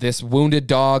 This wounded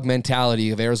dog mentality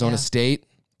of Arizona Yeah. State,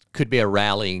 Could be a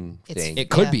rallying It's- thing. it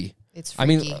could Yeah. be. It's I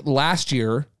freaky. mean, last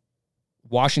year,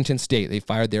 Washington State, they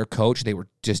fired their coach. They were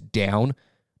just down.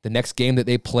 The next game that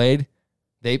they played,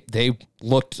 they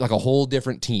looked like a whole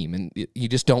different team, and you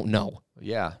just don't know.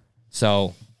 Yeah.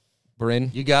 So,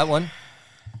 Bryn, You got one?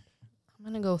 I'm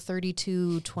gonna go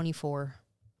 32-24.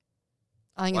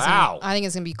 I think Wow. I think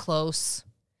it's gonna be close,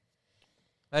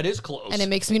 That is close. and it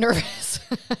makes me nervous.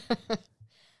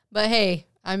 But hey,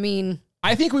 I mean,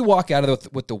 I think we walk out of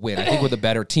it with the win. I think we're the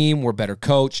better team. We're better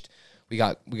coached. We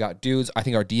got dudes. I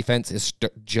think our defense is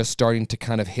just starting to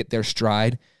kind of hit their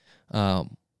stride. But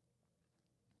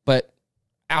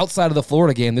outside of the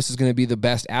Florida game, this is going to be the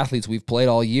best athletes we've played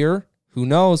all year. Who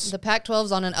knows? The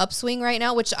Pac-12's on an upswing right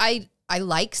now, which I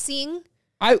like seeing.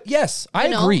 I You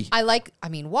know, agree.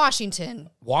 Washington.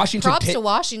 Washington. Props to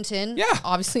Washington. Yeah.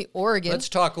 Obviously, Oregon. Let's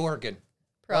talk Oregon.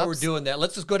 While we're Props. doing that,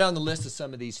 let's just go down the list of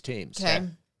some of these teams. Okay.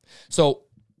 So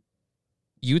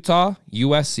Utah,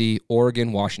 USC,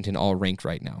 Oregon, Washington, all ranked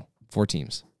right now. 4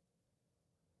 teams.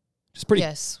 It's pretty.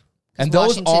 Yes. 'Cause And those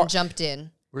Washington are- jumped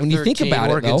in. We're When you think 13, about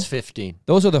it, Oregon's though, 15.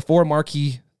 Those are the 4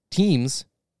 marquee teams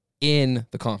in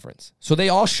the conference. So they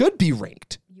all should be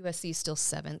ranked. USC is still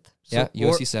 7th. Yeah, So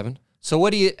USC 7. So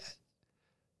what do you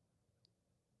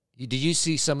did you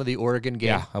see some of the Oregon game?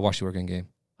 Yeah, I watched the Oregon game.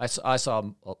 I saw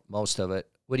most of it.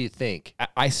 What do you think?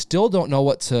 I still don't know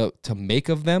what to make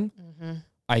of them. Mm-hmm.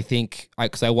 I think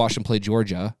because I watched them play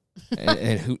Georgia,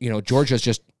 and who Georgia's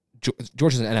an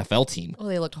NFL team. Oh,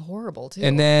 they looked horrible, too.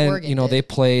 And then Oregon they did.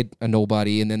 played a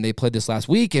nobody, and then they played this last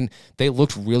week, and they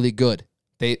looked really good.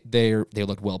 They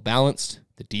looked well balanced.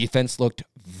 The defense looked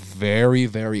very,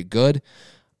 very good.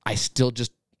 I still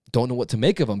just don't know what to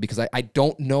make of them because I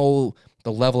don't know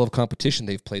the level of competition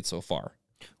they've played so far.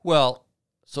 Well,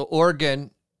 so Oregon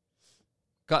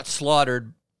got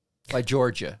slaughtered by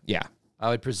Georgia. Yeah, I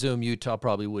would presume Utah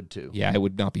probably would too. yeah, it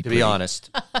would not be To pretty. be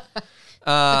honest.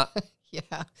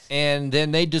 Yeah. And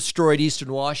then they destroyed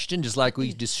Eastern Washington just like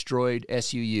we destroyed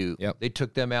SUU. Yep. They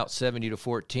took them out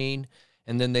 70-14,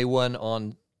 and then they won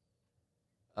on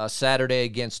Saturday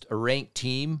against a ranked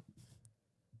team,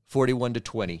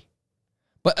 41-20.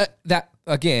 But that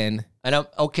again, And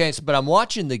I'm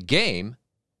watching the game.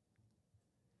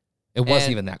 it wasn't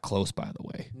And- even that close, by the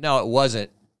way. No, it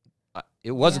wasn't.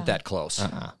 It wasn't Yeah. that close.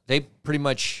 Uh-uh. They pretty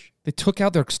much They took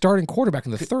out their starting quarterback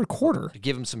in the third quarter. to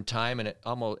give him some time, and it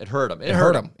hurt them. It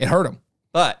hurt them. It hurt them.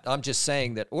 But I'm just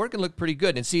saying that Oregon looked pretty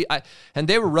good, and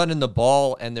they were running the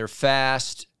ball, and they're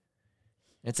fast.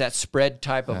 It's that spread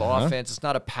type of offense. It's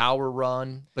not a power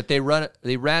run, but they ran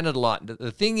it a lot.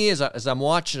 The thing is, as I'm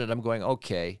watching it, I'm going,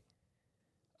 okay,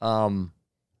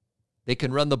 they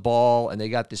can run the ball, and they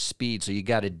got the speed, so you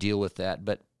got to deal with that.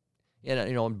 But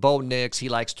and Bo Nix, he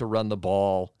likes to run the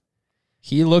ball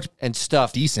He looked and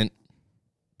stuff. decent.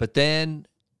 But then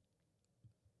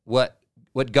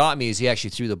what got me is he actually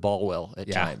threw the ball well at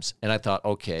Yeah. times. And I thought,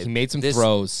 okay. He made some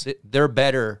throws. They're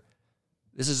better.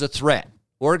 This is a threat.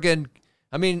 Oregon,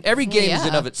 I mean, every game is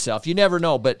in Yeah. of itself. You never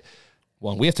know. But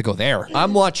Well, we have to go there.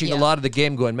 I'm watching Yeah. a lot of the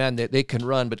game going, man, they can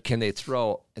run, but can they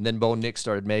throw? And then Bo Nix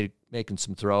started making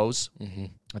some throws. Mm-hmm.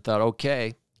 I thought,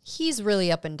 okay. He's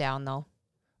really up and down, though.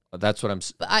 That's what I'm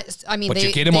But I mean, But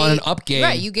you get him on an up game.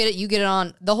 Right, you get it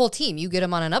on the whole team. You get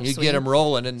him on an upswing. You get them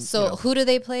rolling. And, So who do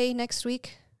they play next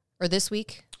week? Or this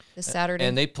week? This Saturday?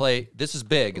 and they play, this is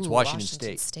big. It's Ooh, Washington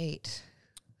State. State.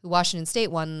 Who Washington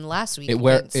State won last week.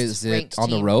 Where against is it ranked on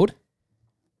the team. road,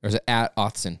 or is it at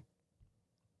Autzen?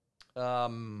 I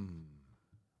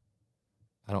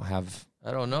I don't have.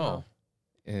 don't know,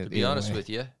 to be honest with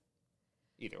you.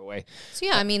 Either way, So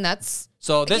yeah, I mean that's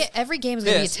So again, this every game is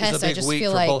going to be a is test. a I big just week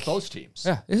feel for like both those teams.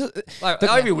 yeah.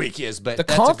 Every week is, but The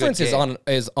that's a good conference is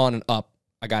game. on an up.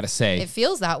 I gotta say. it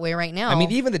feels that way right now. I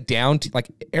mean, even the down like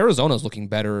Arizona's looking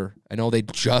better. I know they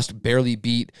just barely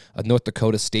beat a North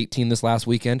Dakota State team this last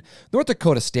weekend. North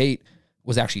Dakota State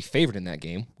was actually favored in that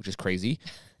game, which is crazy,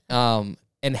 and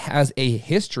has a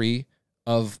history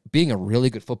of being a really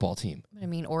good football team. I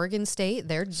mean, Oregon State,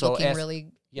 they're So looking S- really.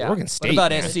 Yeah. Oregon What State,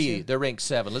 about man. SC? They're ranked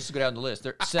 7. Let's go down the list.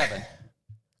 They're 7.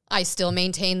 I still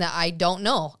maintain that I don't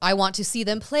know. I want to see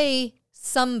them play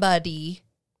somebody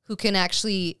who can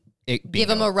actually give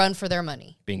them a run for their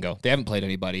money. Bingo. They haven't played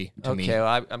anybody to me. Okay,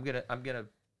 well, I'm gonna.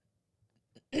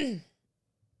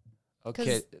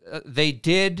 Okay, they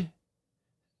did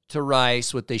to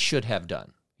Rice what they should have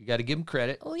done. You got to give them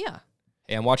credit. Oh yeah,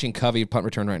 Hey, I'm watching Covey punt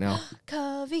return right now.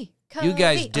 Covey. You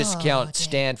guys Oh, discount dang.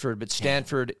 Stanford, but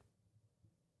Stanford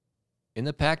in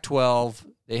the Pac-12,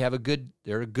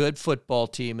 they're a good football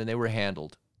team, and they were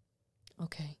handled.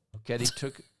 Okay. Okay, they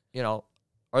took,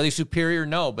 are they superior?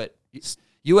 No, but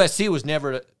USC was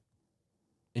never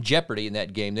in jeopardy in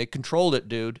that game. They controlled it,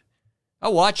 dude. I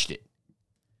watched it.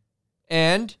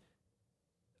 And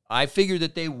I figured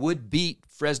that they would beat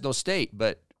Fresno State,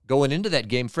 but going into that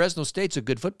game, Fresno State's a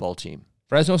good football team.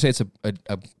 Fresno State's a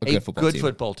good football team.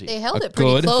 Football team. They held A it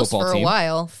pretty good close football for a team.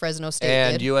 while. Fresno State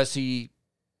And did. USC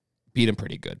Beat them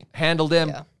pretty good. handled them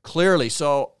Yeah. clearly.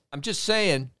 So I'm just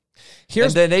saying.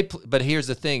 Here's And then but here's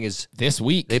the thing: is this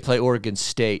week. they play Oregon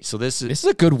State. So this This is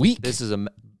a good week. is a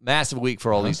massive week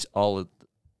for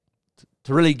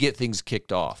to really get things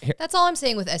kicked off. That's all I'm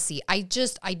saying with SC. I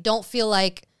don't feel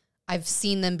like I've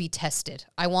seen them be tested.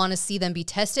 I want to see them be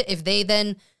tested. If they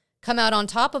then come out on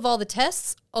top of all the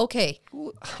tests, okay.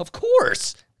 Of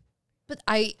course. But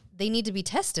they need to be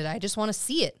tested. I just want to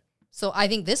see it. So I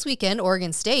think this weekend,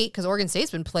 Oregon State, because Oregon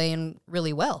State's been playing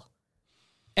really well.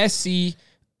 SC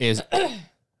is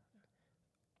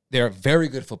they're a very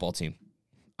good football team.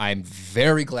 I'm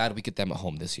very glad we get them at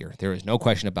home this year. There is no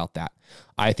question about that.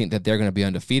 I think that they're going to be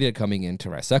undefeated coming into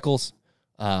Rice Eccles.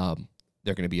 They're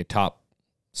going to be a top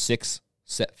 6,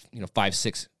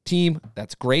 5-6 team.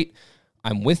 That's great.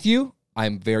 I'm with you.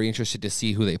 I'm very interested to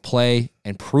see who they play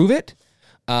and prove it.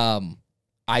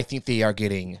 I think they are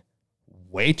getting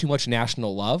way too much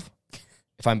national love,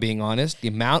 if I'm being honest. The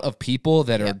amount of people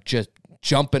that are just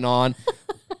jumping on.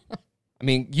 I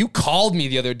mean, you called me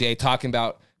the other day talking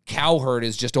about Cowherd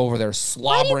is just over there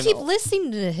slobbering. Why do you keep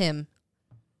listening to him?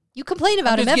 You complain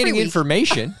about him Just every getting week.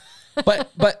 information.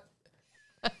 But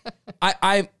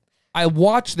I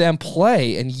watch them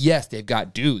play, and yes, they've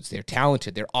got dudes. They're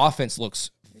talented. Their offense looks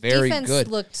very Defense good.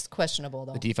 looked questionable,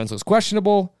 though. The defense looks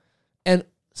questionable. And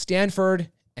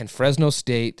Stanford and Fresno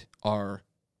State are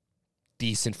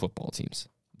decent football teams.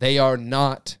 They are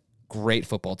not great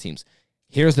football teams.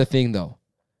 Here's the thing, though.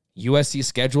 USC's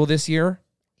schedule this year,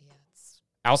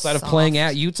 outside of playing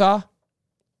at Utah,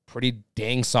 pretty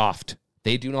dang soft.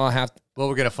 They do not have... Well,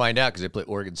 we're going to find out because they play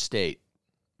Oregon State.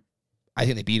 I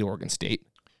think they beat Oregon State.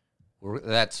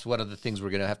 That's one of the things we're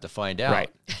going to have to find out. Right.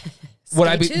 Would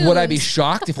I be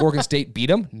shocked if Oregon State beat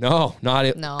them? No, not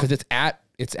it. No. Because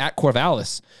it's at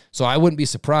Corvallis, so I wouldn't be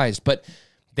surprised. But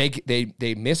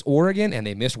they miss Oregon and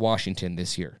they miss Washington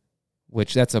this year,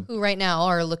 which that's a Who right now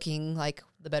are looking like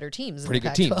the better teams. pretty in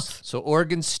the good Pac-12. teams. So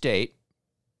Oregon State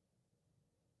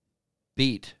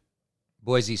beat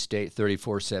Boise State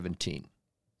 34-17.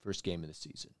 First game of the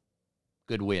season.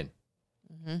 Good win.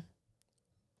 Mm-hmm.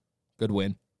 Good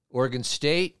win. Oregon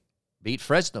State beat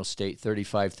Fresno State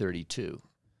 35-32.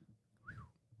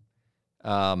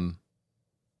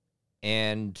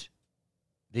 And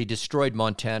they destroyed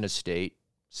Montana State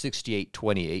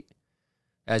 68-28,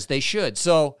 as they should.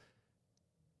 So,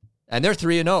 and they're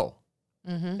 3-0.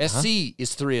 Mm-hmm. SC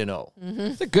is 3-0.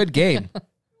 It's a good game.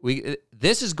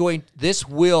 This is in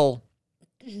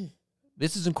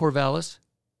Corvallis.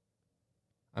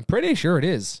 I'm pretty sure it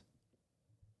is.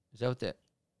 Is that what that?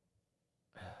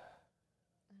 I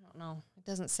don't know. It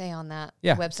doesn't say on that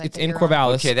Yeah, website. it's that in you're on.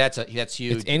 Corvallis. Okay, that's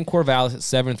huge. It's in Corvallis at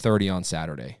 7:30 on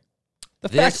Saturday. The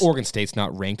fact Oregon State's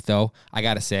not ranked, though, I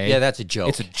got to say. Yeah, that's a joke.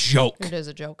 It's a joke. It is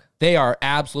a joke. They are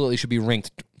absolutely should be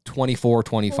ranked 24,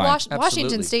 25. Well, Washington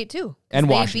Absolutely. State, too. And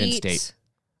They Washington beat- State.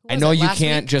 who I was know it, you last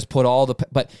can't week? just put all the...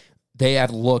 But they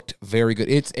have looked very good.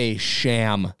 It's a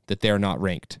sham that they're not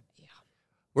ranked.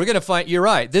 We're going to find... You're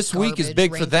right. This week is Garbage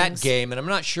big for that rankings. game, and I'm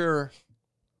not sure...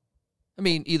 I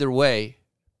mean, either way,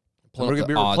 Pulling we're up going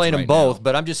to the be odds playing them right both, now.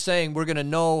 but I'm just saying we're going to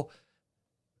know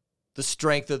the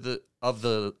strength of the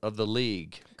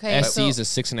league. Okay, SC is a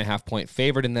 6.5 point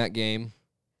favorite in that game.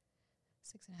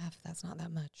 6.5. That's not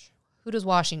that much. Who does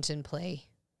Washington play?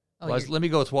 Oh, Well, you're- let me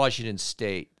go with Washington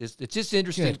State. It's just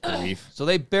interesting. Good grief. So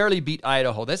they barely beat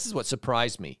Idaho. This is what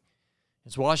surprised me.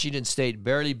 It's Washington State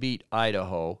barely beat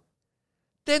Idaho.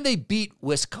 Then they beat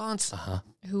Wisconsin.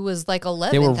 who was like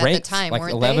 11th They were at the ranked time, like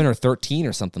weren't 11 they? or 13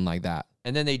 or something like that.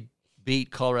 And then they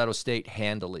beat Colorado State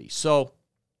handily. So,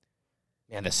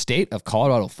 Man, the state of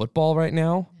Colorado football right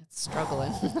now. It's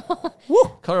struggling.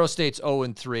 Colorado State's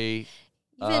 0-3.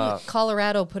 Even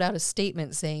Colorado put out a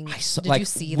statement saying, "Did you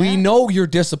see that?" We know you're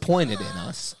disappointed in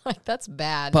us, Like, that's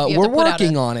bad. but If you have we're to put out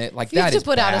working a- on it. Like If you have that to is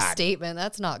put out a bad. statement,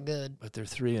 that's not good. But they're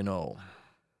 3-0.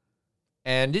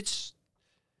 And it's...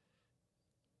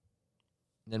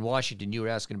 Then Washington, you were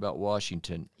asking about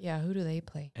Washington. Yeah, who do they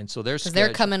play? And so they're Because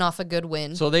they're coming off a good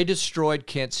win. So they destroyed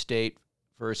Kent State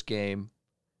first game.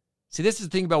 See, this is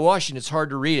the thing about Washington. It's hard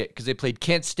to read it because they played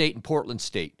Kent State and Portland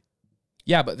State.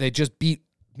 Yeah, but they just beat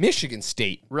Michigan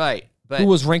State, Right. But who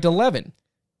was ranked 11,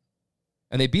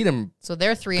 and they beat them. So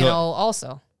they're 3-0 Good.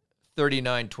 also.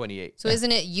 39-28. So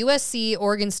isn't it USC,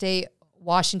 Oregon State,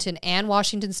 Washington, and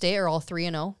Washington State are all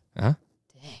 3-0? Huh?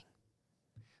 Dang.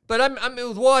 But I'm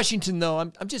with Washington, though.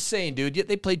 I'm just saying, dude,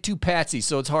 they played two patsies,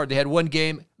 so it's hard. They had one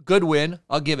game, good win.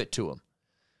 I'll give it to them.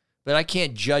 But I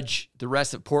can't judge the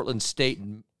rest of Portland State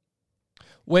and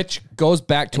Which goes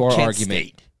back to And our Kent argument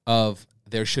State. of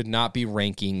there should not be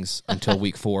rankings until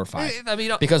week 4 or 5. I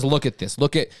mean, Because look at this.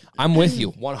 I'm with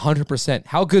you 100%.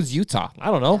 How good's Utah? I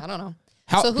don't know. I don't know.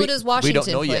 How, So who does Washington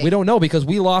know play? yet. We don't know because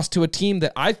we lost to a team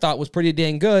that I thought was pretty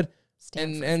dang good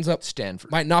Stanford. and ends up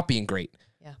Stanford. might not being great.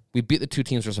 Yeah. We beat the two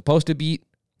teams we're supposed to beat,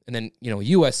 and then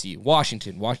USC,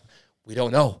 Washington. We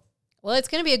don't know. Well, it's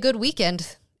going to be a good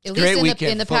weekend. At great least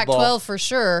weekend in the for football. Pac-12 for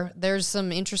sure. There's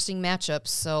some interesting matchups.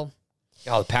 So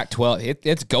Oh, the Pac-12.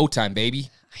 It's go time, baby.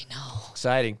 I know.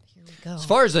 Exciting. Here we go. As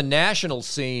far as the national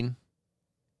scene,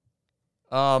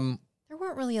 There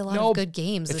weren't really a lot No, of good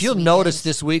games. if this you'll weekend. notice,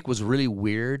 this week was really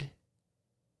weird.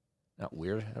 Not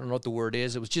weird. I don't know what the word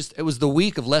is. It was the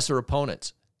week of lesser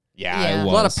opponents. Yeah. It A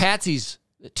was. lot of patsies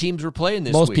that teams were playing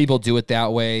this Most week. people do it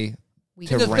that way. We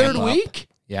to the ramp third up. week?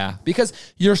 Yeah, because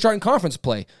you're starting conference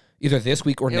play either this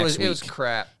week or It next was, week. it was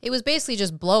crap. It was basically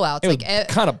just blowouts. It was like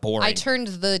kind of boring. I turned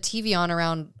the TV on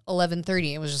around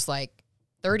 11:30. It was just like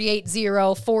 38-0,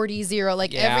 40-0.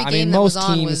 Like every game that was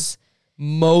on was.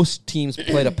 Most teams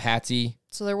played a patsy.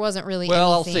 So there wasn't really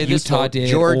Well, I'll anything. say this Utah though, did.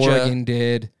 Georgia Oregon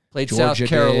did. Played Georgia South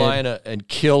Carolina and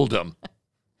killed them.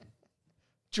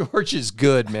 Georgia's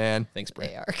good, man. Thanks, Brett.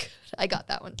 They are. I got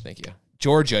that one. Thank you.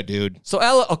 Georgia, dude. So,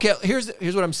 okay, here's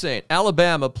what I'm saying.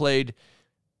 Alabama played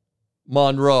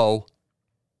Monroe.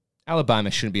 Alabama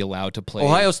shouldn't be allowed to play.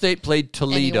 Ohio State played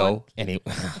Toledo. Any,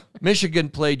 Michigan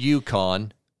played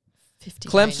UConn. 59-0.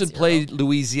 Clemson played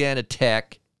Louisiana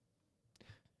Tech.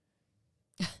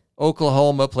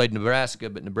 Oklahoma played Nebraska,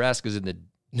 but Nebraska's in the...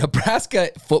 Nebraska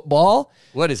football.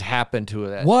 What has happened to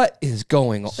that? What is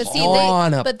going But see,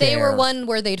 on up they were there? one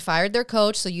where they'd fired their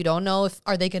coach, so you don't know if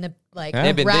are they going to like Yeah.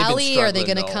 They've been rally or are they struggling,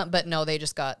 going to though. come? But no, they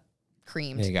just got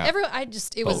creamed. They got It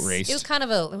boat was raced. it was kind of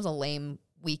a lame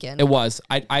weekend. It was.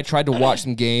 I tried to watch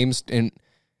some games, and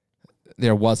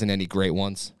there wasn't any great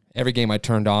ones. Every game I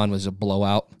turned on was a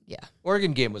blowout. Yeah.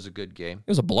 Oregon game was a good game. It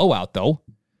was a blowout, though.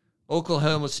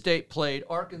 Oklahoma State played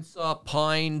Arkansas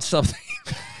Pine something.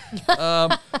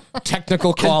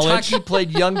 Technical college. Kentucky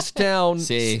played Youngstown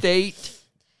See. State.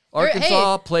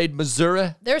 Arkansas played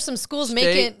Missouri. There's some schools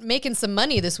State. making some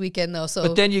money this weekend though. So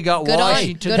But then you got good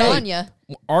Washington. on, good on ya.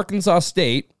 Arkansas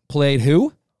State played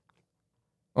who?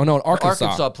 Oh, no, Arkansas.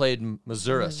 Arkansas played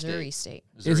Missouri Missouri State. State.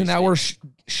 Missouri Isn't that State. where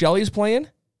Shelley's playing?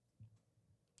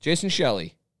 Jason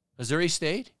Shelley. Missouri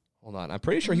State? Hold on. I'm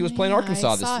pretty sure he was playing Yeah,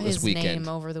 Arkansas I saw this his weekend. name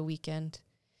over the weekend.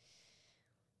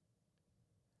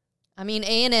 I mean,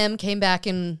 A&M came back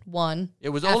and won. It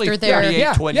was After only their-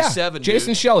 38-27. dude.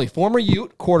 Jason Shelley, former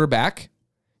Ute quarterback.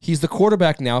 He's the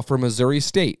quarterback now for Missouri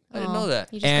State. I didn't know that.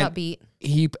 He just And got beat.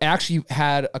 He actually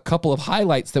had a couple of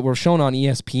highlights that were shown on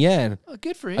ESPN Oh,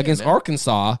 good for him. against man.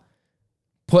 Arkansas,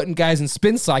 putting guys in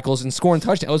spin cycles and scoring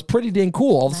touchdowns. It was pretty dang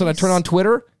cool. All of a sudden, I turn Nice. on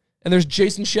Twitter, and there's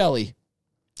Jason Shelley,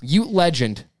 Ute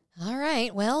legend. All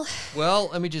right. Well, Well,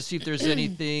 let me just see if there's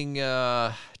anything.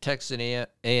 Texas A&M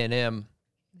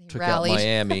they took rallied. out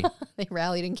Miami. They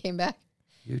rallied and came back.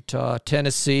 Utah,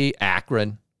 Tennessee,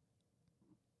 Akron,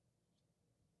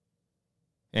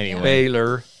 Anyway,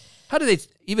 Baylor. How did they,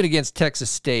 even against Texas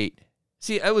State?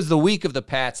 See, it was the week of the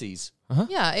patsies.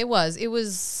 Yeah, it was. It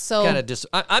was so. Kind of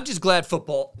I'm just glad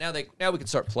football. Now we can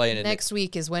start playing it. Next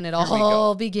week is when it we go.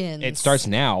 all begins. it starts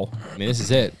now. I mean, this is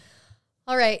it.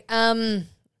 All right.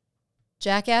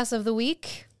 Jackass of the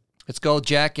week. Let's go,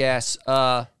 Jackass.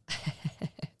 Do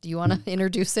Do you want to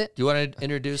introduce it? you want to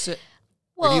introduce it?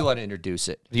 Or do you want to introduce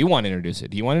it? Do you want to introduce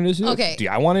it? Do you want to introduce it? Okay. Do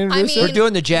I want to introduce mean- it? We're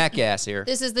doing the Jackass here.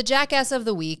 This is the Jackass of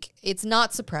the week. It's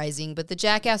not surprising, but the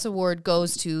Jackass Award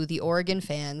goes to the Oregon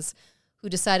fans who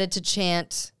decided to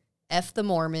chant F the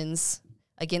Mormons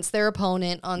against their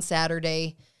opponent on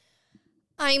Saturday.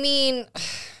 I mean,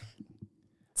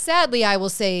 sadly, I will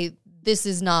say this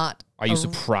is not Are you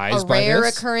surprised a by rare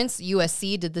this? occurrence.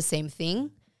 USC did the same thing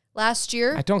last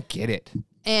year. I don't get it.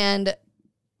 And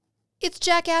it's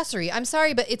jackassery. I'm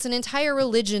sorry, but it's an entire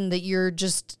religion that you're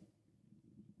just,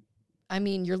 I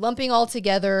mean, you're lumping all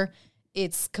together.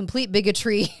 It's complete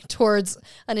bigotry towards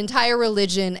an entire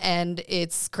religion, and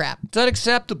it's crap. It's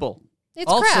unacceptable. It's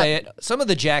I'll crap. say it. Some of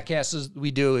the Jackasses we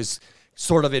do is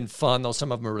sort of in fun, though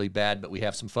some of them are really bad, but we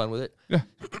have some fun with it. Yeah.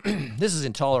 This is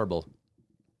intolerable.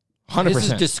 100%. This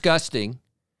is disgusting.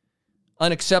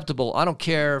 Unacceptable. I don't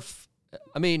care if,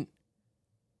 I mean,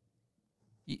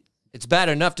 it's bad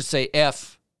enough to say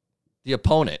F the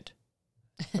opponent.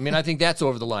 I mean, I think that's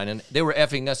over the line, and they were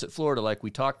effing us at Florida, like we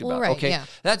talked about. Well, right, okay, yeah.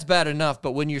 that's bad enough.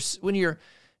 But when you're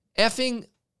effing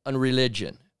on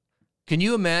religion, can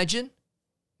you imagine?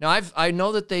 Now, I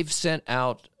know that they've sent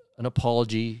out an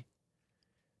apology,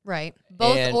 Right.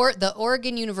 Both And- the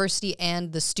Oregon University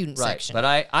and the student right? section. But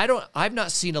I've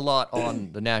not seen a lot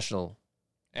on the national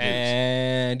news,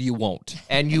 and you won't.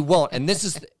 and you won't. And this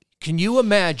is, can you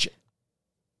imagine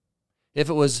if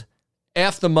it was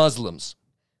F the Muslims,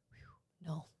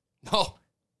 No. No.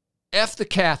 F the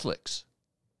Catholics,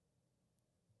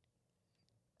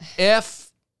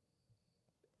 F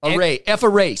a race, F a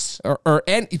race. Or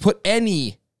you put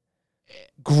any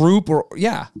group or,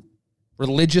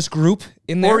 religious group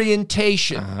in there.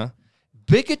 Orientation. Uh-huh.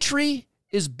 Bigotry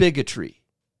is bigotry.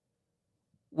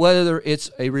 whether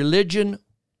it's a religion,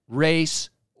 race,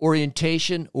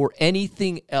 orientation, or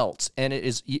anything else. And it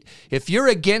is, if you're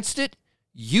against it,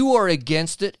 you are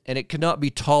against it, and it cannot be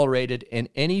tolerated in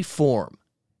any form,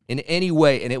 in any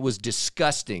way. And it was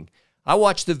disgusting. I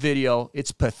watched the video.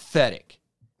 It's pathetic.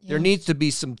 Yeah. There needs to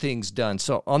be some things done.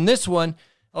 So on this one,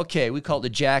 okay, we call it the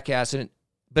jackass,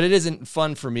 but it isn't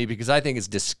fun for me because I think it's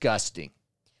disgusting.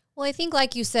 Well, I think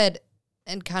like you said,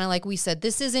 and kind of like we said,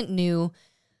 this isn't new.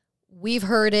 We've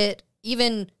heard it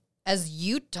even as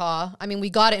Utah. I mean, we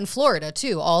got it in Florida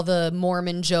too. All the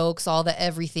Mormon jokes, all the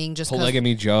everything,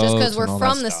 polygamy jokes, just because we're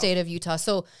from the state of Utah.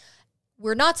 So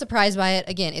we're not surprised by it.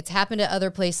 Again, it's happened at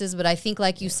other places, but I think,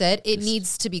 like you said, it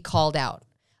needs to be called out.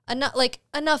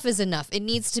 Enough is enough. It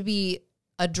needs to be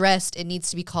addressed. It needs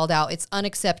to be called out. It's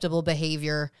unacceptable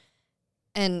behavior,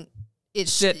 and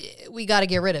we got to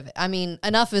get rid of it. I mean,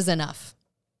 enough is enough.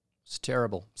 It's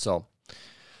terrible. So,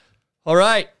 all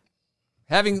right.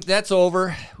 That's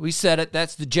over. We said it.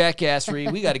 That's the jackassery.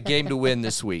 We got a game to win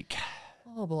this week.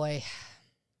 Oh, boy.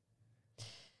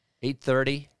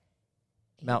 8:30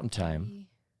 Mountain Time.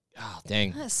 Oh,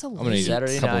 dang. That's so late. I'm going to need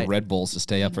Saturday a couple night. Red Bulls to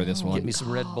stay up for this one. Get me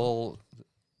some Red Bull,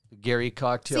 Gary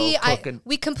cocktail cooking.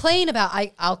 We complain about,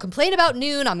 I'll complain about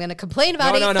noon. I'm going to complain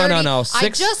about 8:30. No. I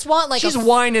just want She's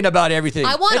whining about everything.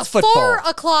 I want it's a football. 4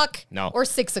 o'clock No. or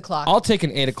 6 o'clock. I'll take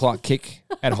an 8 o'clock kick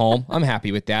at home. I'm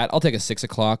happy with that. I'll take a 6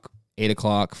 o'clock, 8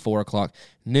 o'clock, 4 o'clock.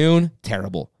 Noon,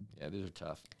 terrible. Yeah, these are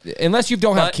tough. Unless you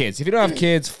don't have kids. If you don't have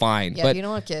kids, fine. Yeah, but if you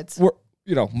don't have kids.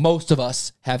 Most of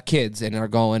us have kids and are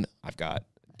going, I've got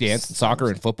dance and soccer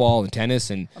and football and tennis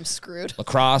and I'm screwed.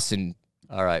 lacrosse and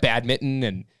all right, badminton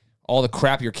and all the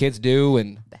crap your kids do.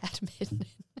 And Badminton.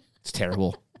 it's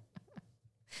terrible.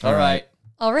 All right.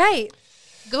 All right.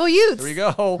 Go Utes. Here we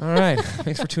go. All right.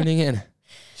 Thanks for tuning in.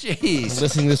 Jeez.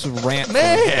 Listening to this rant for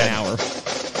Man. an hour.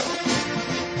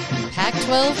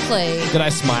 Pac-12 play. Did I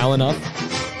smile enough?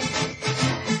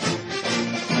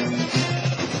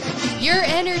 Your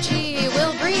energy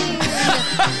will bring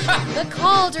the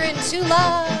cauldron to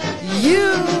life.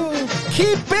 You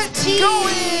keep it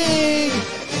going.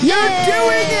 You're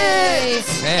doing it.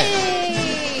 Man.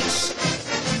 H.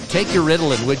 Take your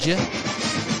Ritalin, would you?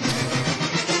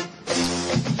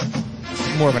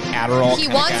 More of an Adderall He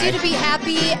kinda wants guy. you to be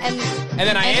happy and And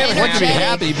then I am I want you to be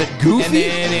happy, but goofy.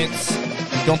 And then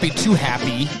it's don't be too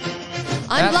happy.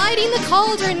 I'm lighting the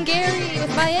cauldron, Gary,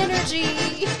 with my energy.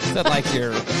 Is that like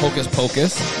your hocus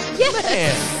pocus?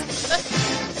 Yes.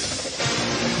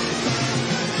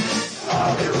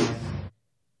 Man.